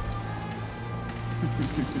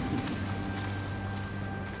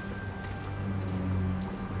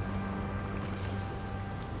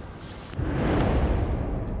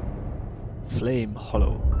 Flame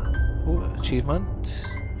Hollow. Ooh, achievement.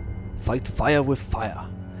 Fight fire with fire.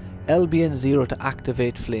 LB and 0 to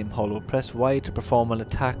activate Flame Hollow. Press Y to perform an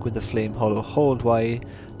attack with the Flame Hollow. Hold Y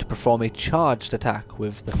to perform a charged attack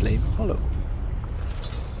with the Flame Hollow.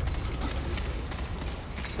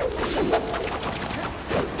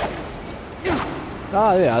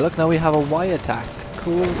 Ah, yeah, look, now we have a Y attack.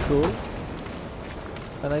 Cool, cool.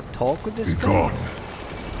 Can I talk with this thing?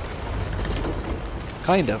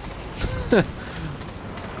 Kind of.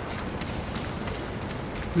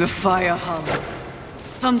 The fire hum.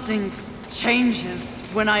 Something changes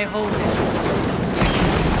when I hold it. I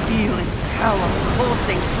can feel its power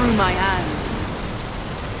coursing through my hands.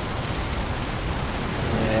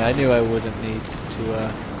 Yeah, I knew I wouldn't need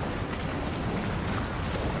to,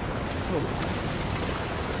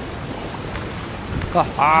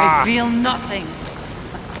 I feel nothing.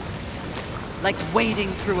 Like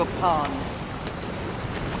wading through a pond.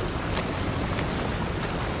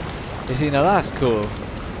 You see, now that's cool.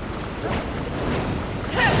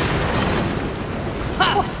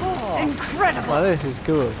 Incredible! Well, this is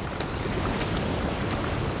cool.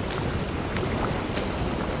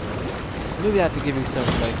 I knew they had to give you some,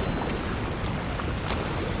 like...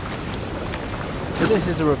 So this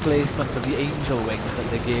is a replacement for the angel wings that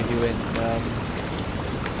they gave you in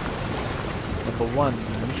number 1.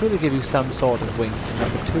 I'm sure they give you some sort of wings in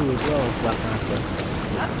number 2 as well, for that matter.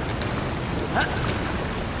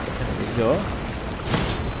 There we go.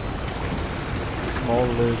 Small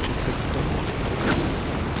allergic crystal.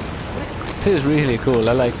 This is really cool,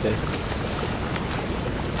 I like this.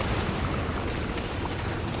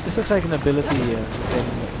 This looks like an ability in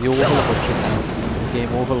the Overlord should have, the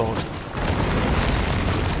game Overlord.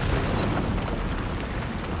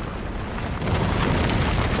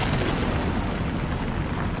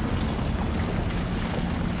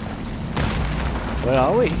 Where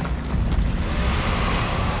are we?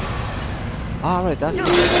 Ah, right, that's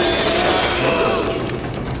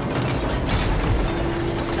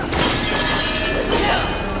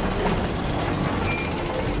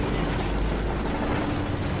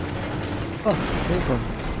oh, big one.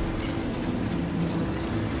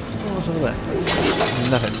 What's over there?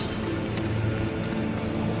 Nothing.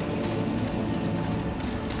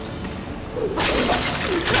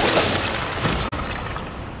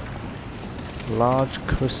 Large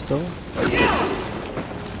crystal.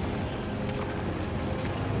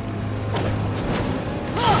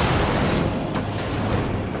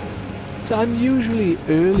 So I'm usually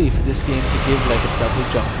early for this game to give like a double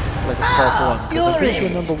jump, like a proper one. Because I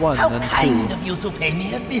think number 1 and 2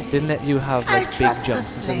 didn't let you have like big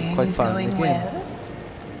jumps until quite far in the game.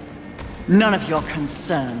 None of your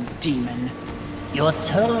concern, demon. Your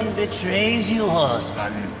tone betrays you,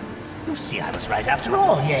 horseman. You see, I was right after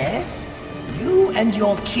all, yes? You and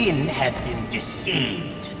your kin have been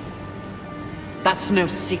deceived. That's no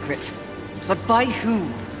secret. But by who?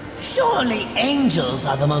 Surely angels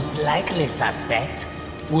are the most likely suspect.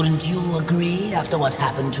 Wouldn't you agree after what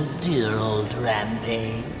happened to dear old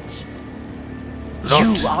Rampage?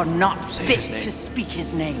 You are not fit to speak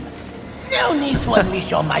his name. No need to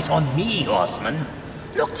unleash your might on me, horseman.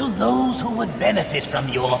 Look to those who would benefit from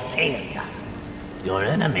your failure. Your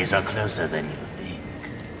enemies are closer than you think.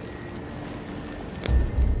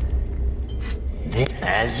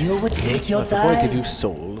 As you would take your time. Before I give you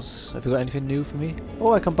souls, have you got anything new for me?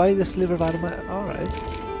 Oh, I can buy the sliver of adamant. Alright.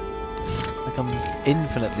 I can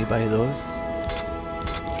infinitely buy those.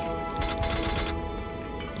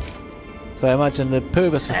 So I imagine the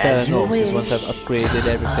purpose for selling those is once I've upgraded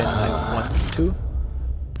everything I want to.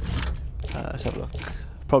 Let's have a look.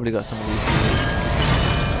 Probably got some of these.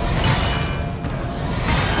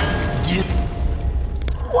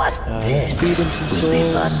 What this would be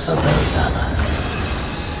fun for both of us.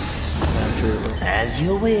 I'm sure it will. As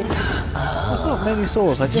you will. There's not many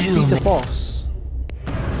souls, I just beat the boss.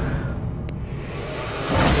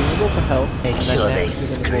 We'll go for health. Make and sure then they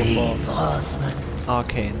next we're scream, gonna go for horseman.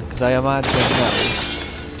 Arcane, because I imagine now.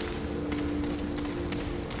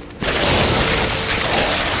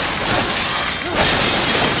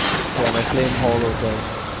 Yeah, my flame hollow does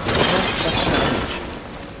not much damage.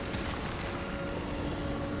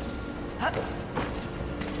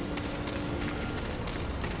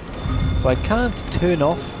 So I can't turn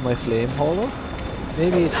off my flame hollow.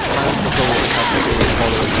 Maybe it's time to go and have the flame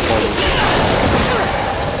hollow follow.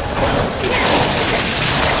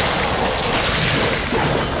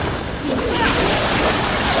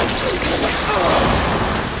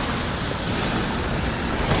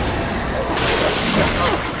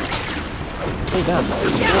 Oh damn.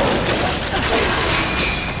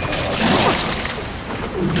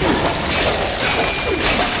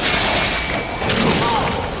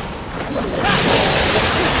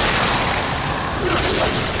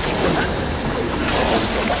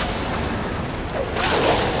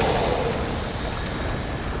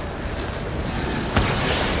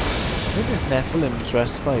 Nephilim's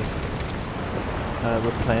respite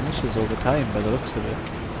replenishes over time by the looks of it.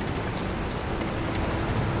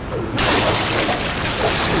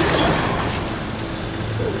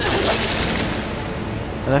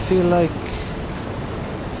 And I feel like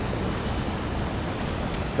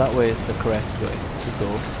that way is the correct way to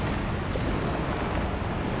go.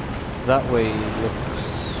 So that way looks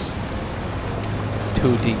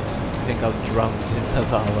too deep. I think I'll drown in the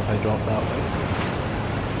lava if I drop that way.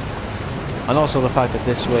 And also the fact that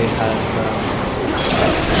this way has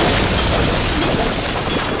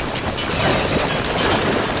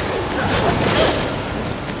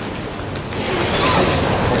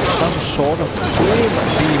some sort of flame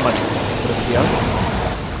demon with the other.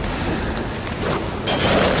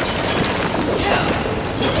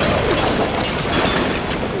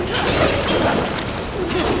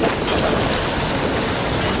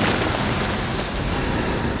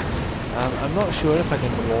 I'm not sure if I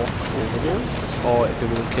can walk over those or if it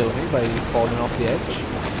will kill me by falling off the edge.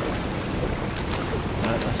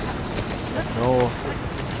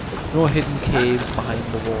 No hidden caves behind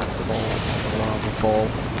the waterfall, the lava fall.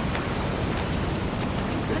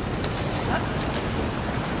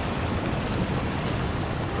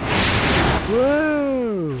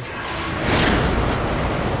 Woo!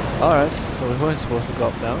 Alright, so we weren't supposed to go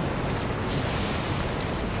up now.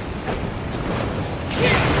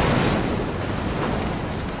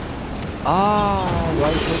 Ah,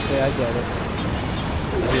 right, okay, I get it.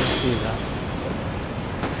 I didn't see that.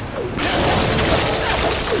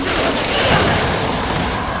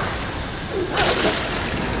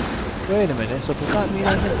 Wait a minute, so does that mean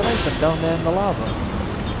I missed an item down there in the lava?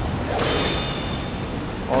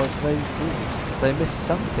 Or did I miss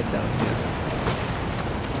something down here?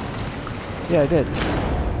 Yeah, I did.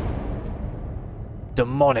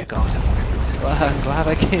 Demonic artifact. Well, I'm glad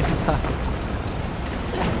I came back.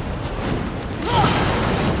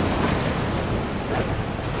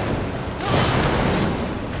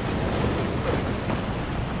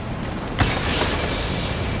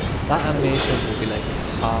 That animation will be like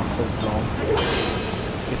half as long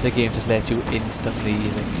if the game just let you instantly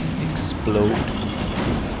like explode.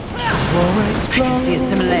 I can see a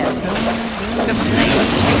similarity. The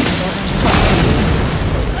flame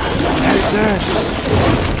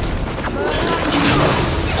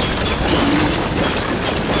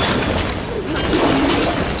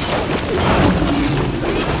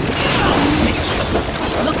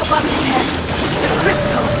Look above his head. The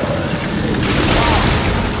crystal.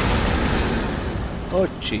 Oh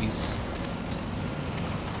jeez.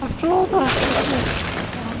 After all that,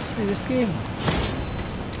 honestly, this game,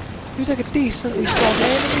 he was like a decently strong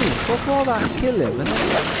enemy. Go for all that and kill him, and then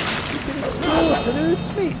he can explode and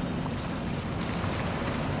hurts me.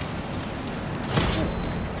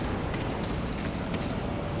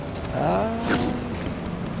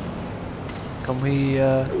 Can we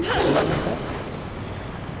let this up?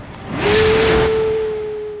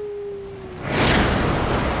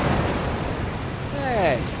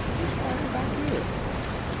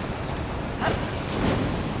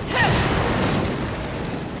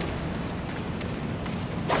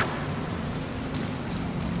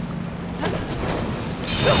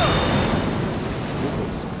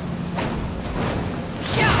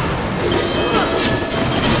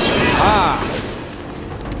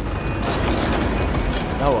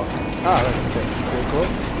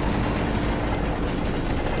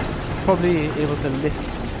 Probably able to lift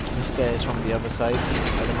the stairs from the other side,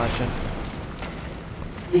 I'd imagine.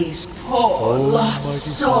 These poor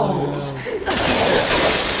lost souls.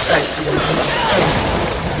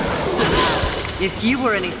 If you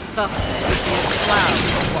were any softer, you'd be a clown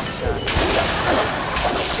to watch her.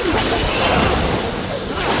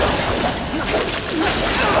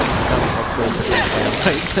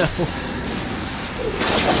 Right now.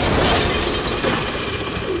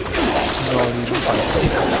 Not even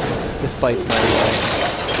despite my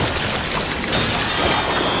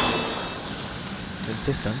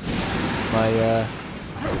insistent, my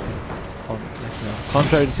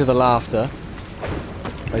contrary to the laughter,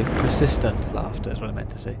 my persistent laughter is what I meant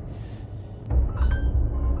to say.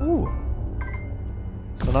 Ooh.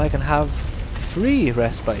 So now I can have 3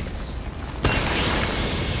 respites.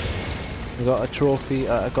 We got a trophy,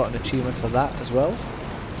 I got an achievement for that as well,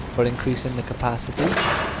 for increasing the capacity.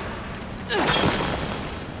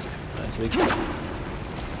 Nice big.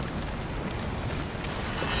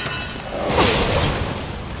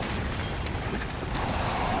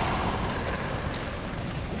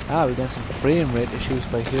 Ah, we got some frame rate issues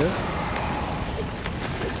by here.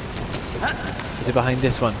 Is it behind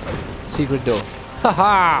this one? Secret door.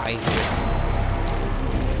 Haha! I knew it.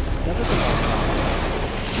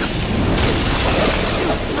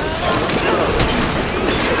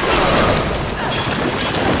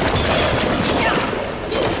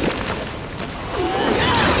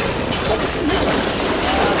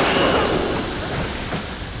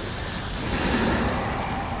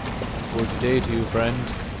 Good day to you, friend.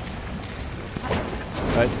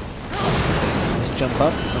 Right. Let's jump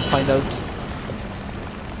up and find out.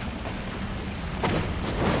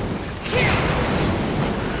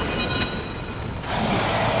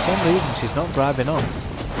 For some reason she's not grabbing on.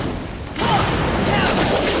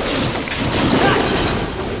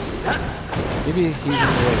 Maybe he's in the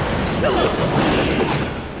way.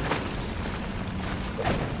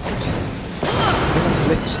 I'm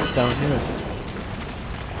glitched down here.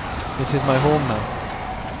 This is my home now.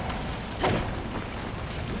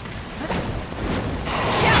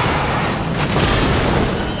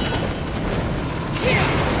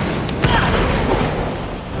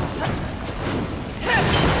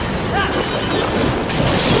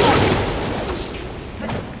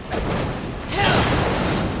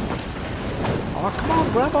 Oh, come on,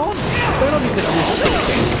 grab on! Where are we going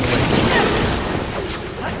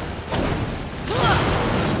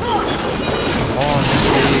Come on,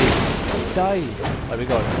 die! There we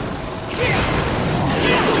go.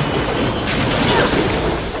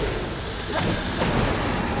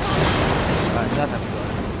 Right, that time we go.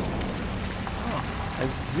 Oh, I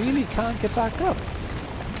really can't get back up.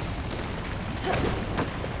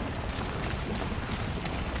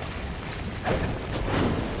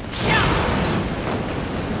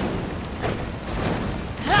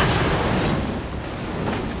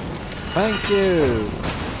 Thank you!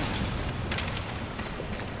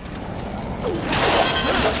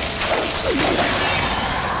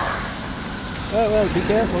 Oh well, be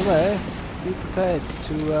careful there. Be prepared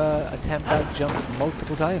to attempt that jump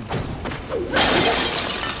multiple times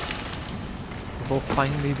before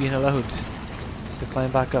finally being allowed to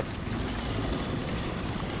climb back up.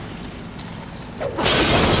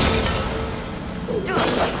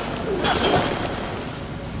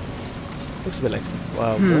 Looks a bit like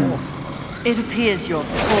wow. It appears your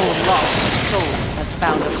poor lost soul has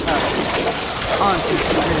found a purpose. Aren't you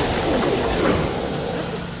thrilled?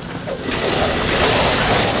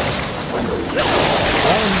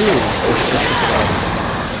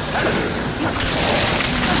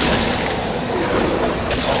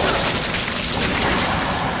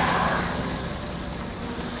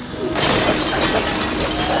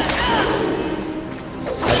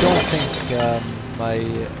 I don't think my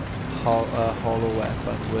hollow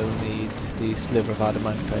weapon will need the sliver of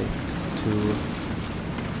adamantite to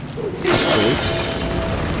upgrade.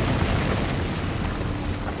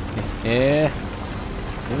 Yeah,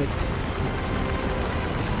 do it.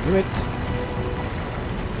 Do it.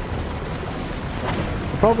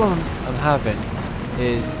 The problem I'm having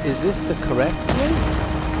is this the correct way?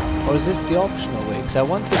 Or is this the optional way? Because I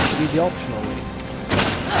want this to be the optional way.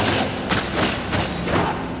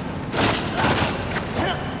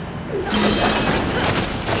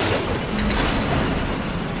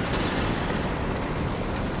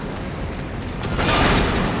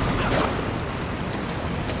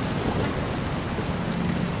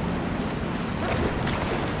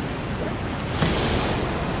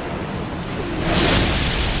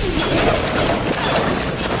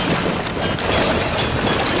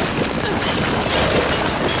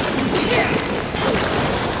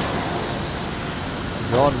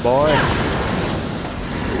 Run, boy.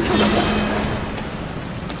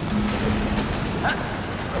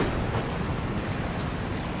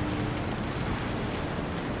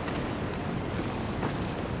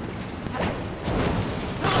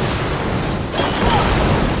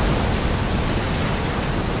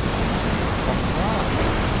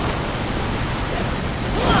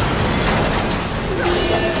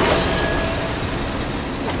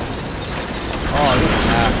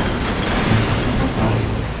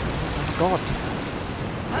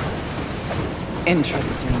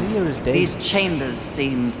 Interesting. These chambers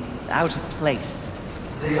seem out of place.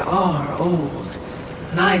 They are old.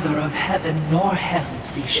 Neither of heaven nor hell,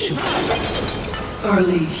 to be sure.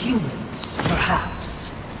 Early humans,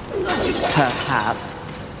 perhaps.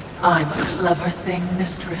 Perhaps. I'm a clever thing,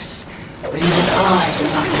 mistress. But even I do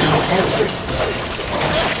not know everything.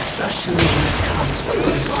 Especially when it comes to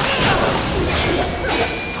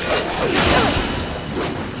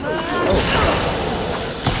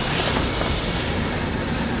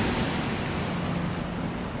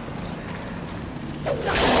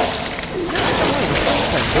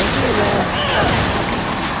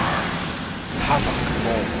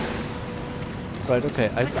Right, okay,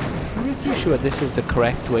 I'm pretty sure this is the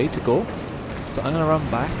correct way to go. So I'm gonna run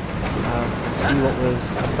back and see what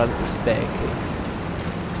was up that little staircase.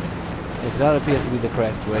 Because that appears to be the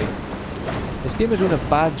correct way. This game is doing a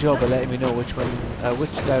bad job of letting me know which one,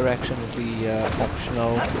 which direction is the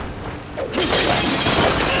optional.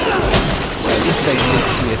 This is like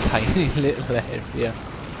literally a tiny little area.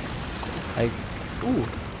 Ooh.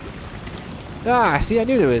 Ah, see, I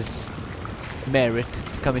knew there was merit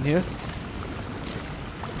to come in here.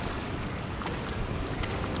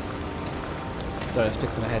 Sorry, I was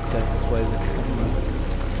fixing my headset, that's why the camera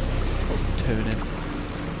wasn't turning.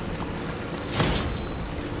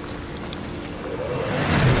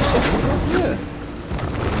 Yeah.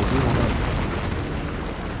 Easy one.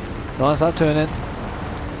 No, it's not turning.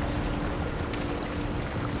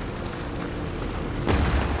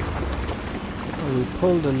 Oh, we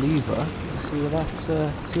pulled a lever. Let's see what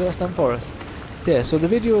that's done for us. Yeah, so the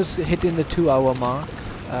video is hitting the 2-hour mark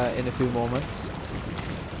in a few moments.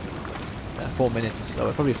 4 minutes,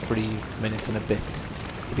 or probably 3 minutes and a bit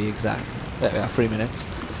to be exact. There we are, 3 minutes.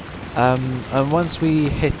 And once we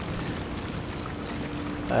hit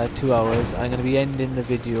 2 hours, I'm going to be ending the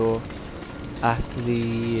video at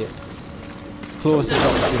the closest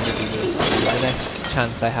opportunity, the next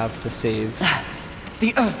chance I have to save.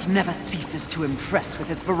 The Earth never ceases to impress with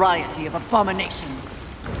its variety of abominations.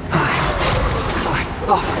 I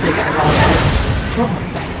thought they were already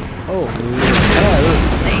destroyed. Oh, hell.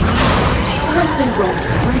 Something won't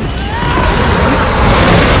freeze.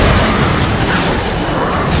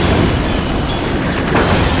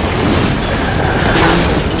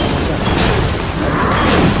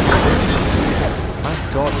 My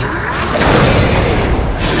God,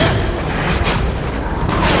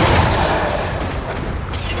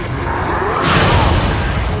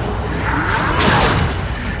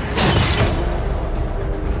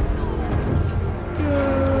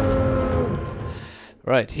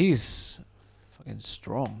 right, he's fucking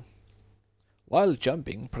strong. While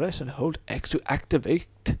jumping, press and hold X to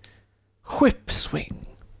activate Whip Swing.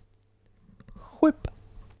 Whip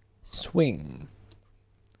Swing.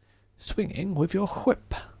 Swinging with your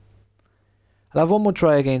whip. I'll have one more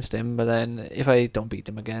try against him, but then if I don't beat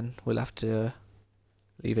him again, we'll have to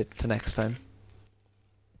leave it to next time.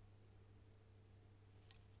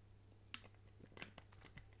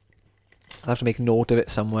 I'll have to make note of it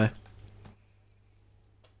somewhere.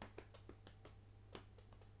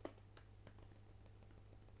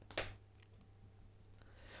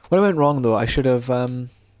 What went wrong though, I should have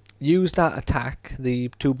used that attack, the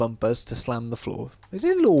 2 bumpers, to slam the floor. Is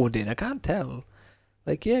it loading? I can't tell.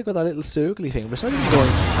 Like, yeah, got that little circly thing, but it's not even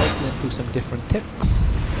going cycling through some different tips.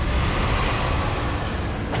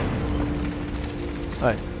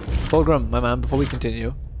 Alright, Fulgrim, my man, before we continue.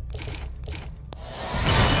 Wow,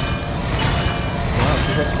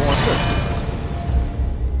 that's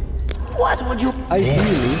 400. What would you...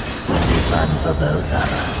 This would be fun for both of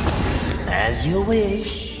us. As you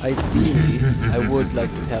wish. Ideally, I would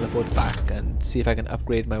like to teleport back and see if I can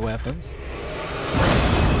upgrade my weapons.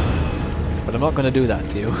 But I'm not going to do that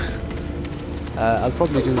to you. I'll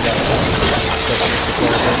probably do that.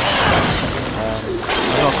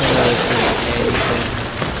 I'm not going to do anything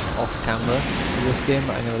off camera in this game.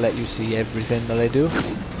 I'm going to let you see everything that I do.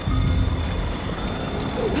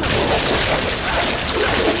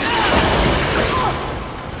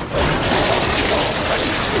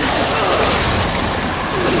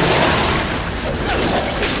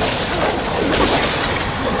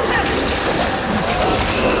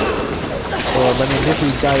 I mean, if we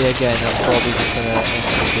die again, I'm probably just going to end the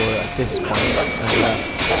video at this point,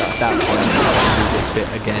 and at that point, I'll do this bit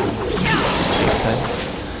again next time.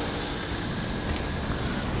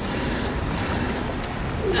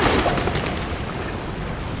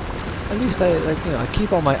 At least I keep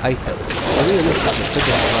all my items. I realistically could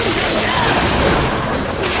have money,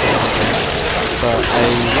 but I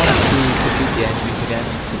want to defeat the enemies again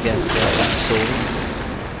to get souls.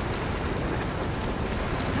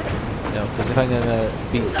 No, because if I'm gonna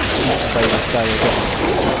beat by this guy again.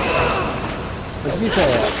 But to be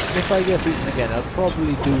fair, if I get beaten again, I'll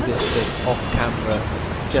probably do this bit off camera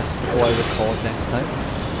just before I record next time.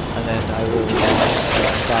 And then I will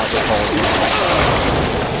start recording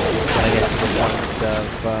when I get to the point of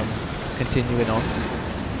continuing on.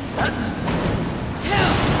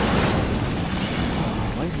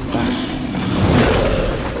 Why is he back?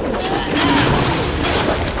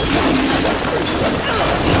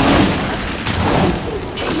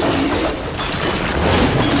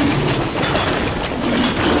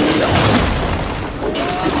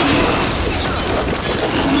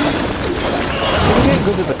 We're getting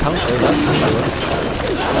good at the counter, that's for sure.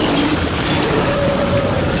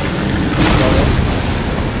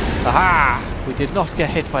 Aha! We did not get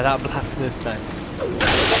hit by that blast this time.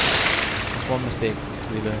 That's one mistake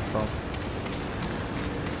we learned from.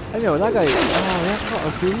 Anyway, that guy, oh, he hasn't got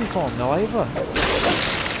a fury form now either.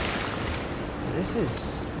 This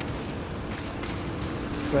is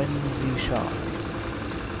Frenzy Shard.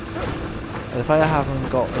 And if I haven't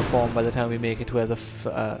got the form by the time we make it where the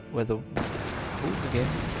where the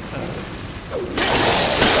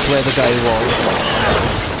guy was.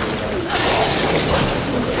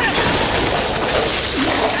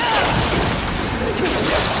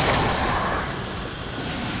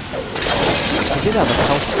 He did have a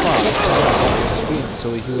health bar on the screen, so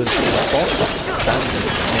he was a boss standing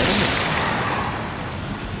enemy.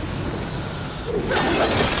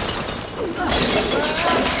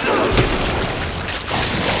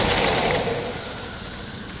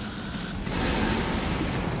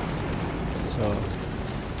 So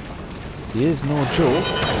he is no joke.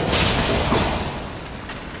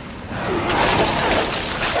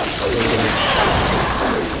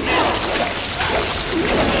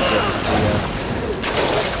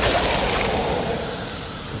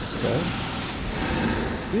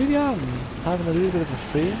 Really am having a little bit of a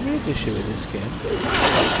frame rate issue with this game.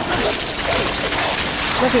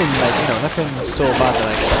 Nothing like, you know, nothing so bad that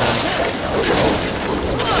I can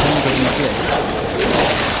singly play.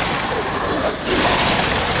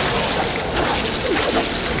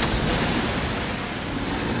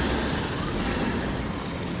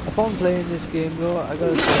 Upon playing this game though, I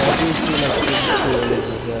gotta say I do feel like the controlling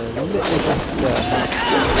is a little bit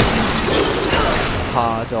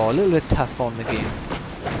hard or a little bit tough on the game.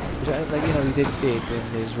 Which, like, you know, he did state in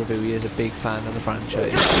his review he is a big fan of the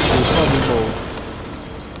franchise. He was probably more,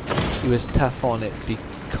 he was tough on it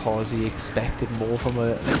because he expected more from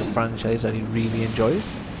a franchise that he really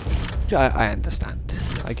enjoys. Which I understand.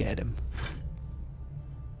 I get him.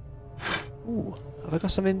 Ooh, have I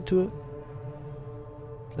got some into it?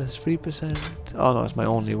 Plus 3%. Oh no, it's my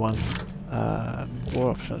only one.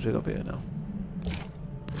 More options we got here now.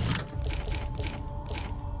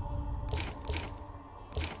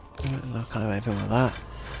 No, can't do anything with that.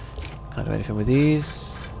 Can't do anything with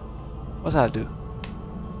these. What's that do?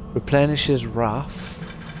 Replenishes Wrath.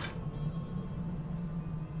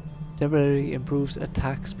 Temporarily improves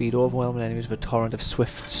attack speed, overwhelming enemies with a torrent of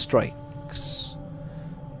swift strikes.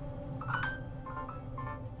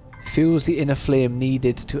 Fuels the inner flame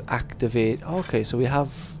needed to activate. Okay, so we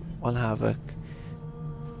have one Havoc.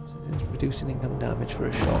 Reducing income damage for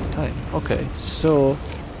a short time. Okay, so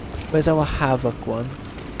where's our Havoc one?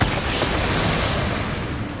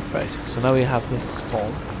 Right, so now we have this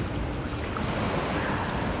form.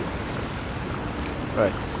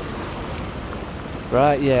 Right.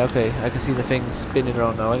 Right, yeah, okay, I can see the thing spinning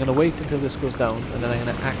around now. I'm going to wait until this goes down, and then I'm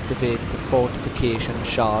going to activate the fortification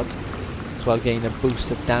shard, so I'll gain a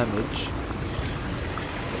boost of damage.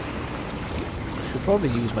 I should probably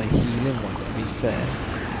use my healing one, to be fair.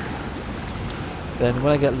 Then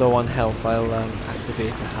when I get low on health, I'll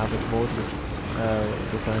activate the Havoc mode, which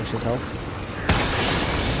replenishes health.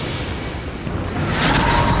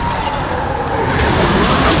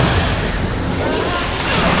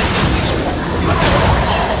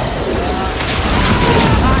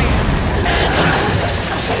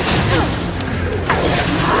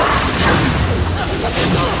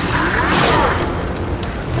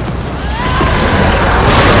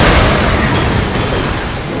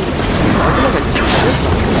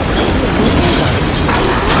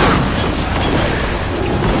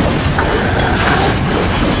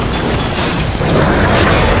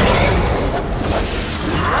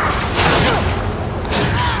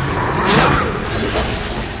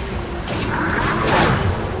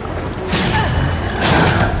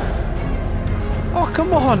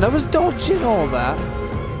 Come on, I was dodging all that.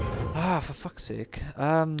 Ah, for fuck's sake.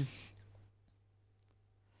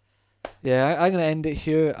 Yeah, I'm gonna end it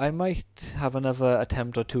here. I might have another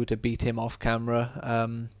attempt or two to beat him off camera.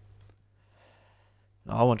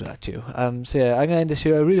 No, I won't do that too. So yeah, I'm gonna end this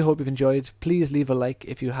here. I really hope you've enjoyed. Please leave a like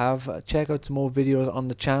if you have. Check out some more videos on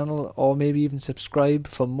the channel, or maybe even subscribe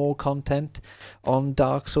for more content on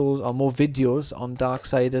Dark Souls, or more videos on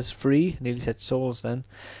Darksiders free. Nearly said Souls then.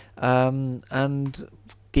 And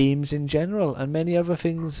games in general, and many other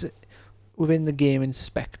things within the gaming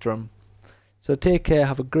spectrum. So take care,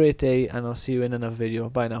 have a great day, and I'll see you in another video.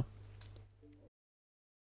 Bye now.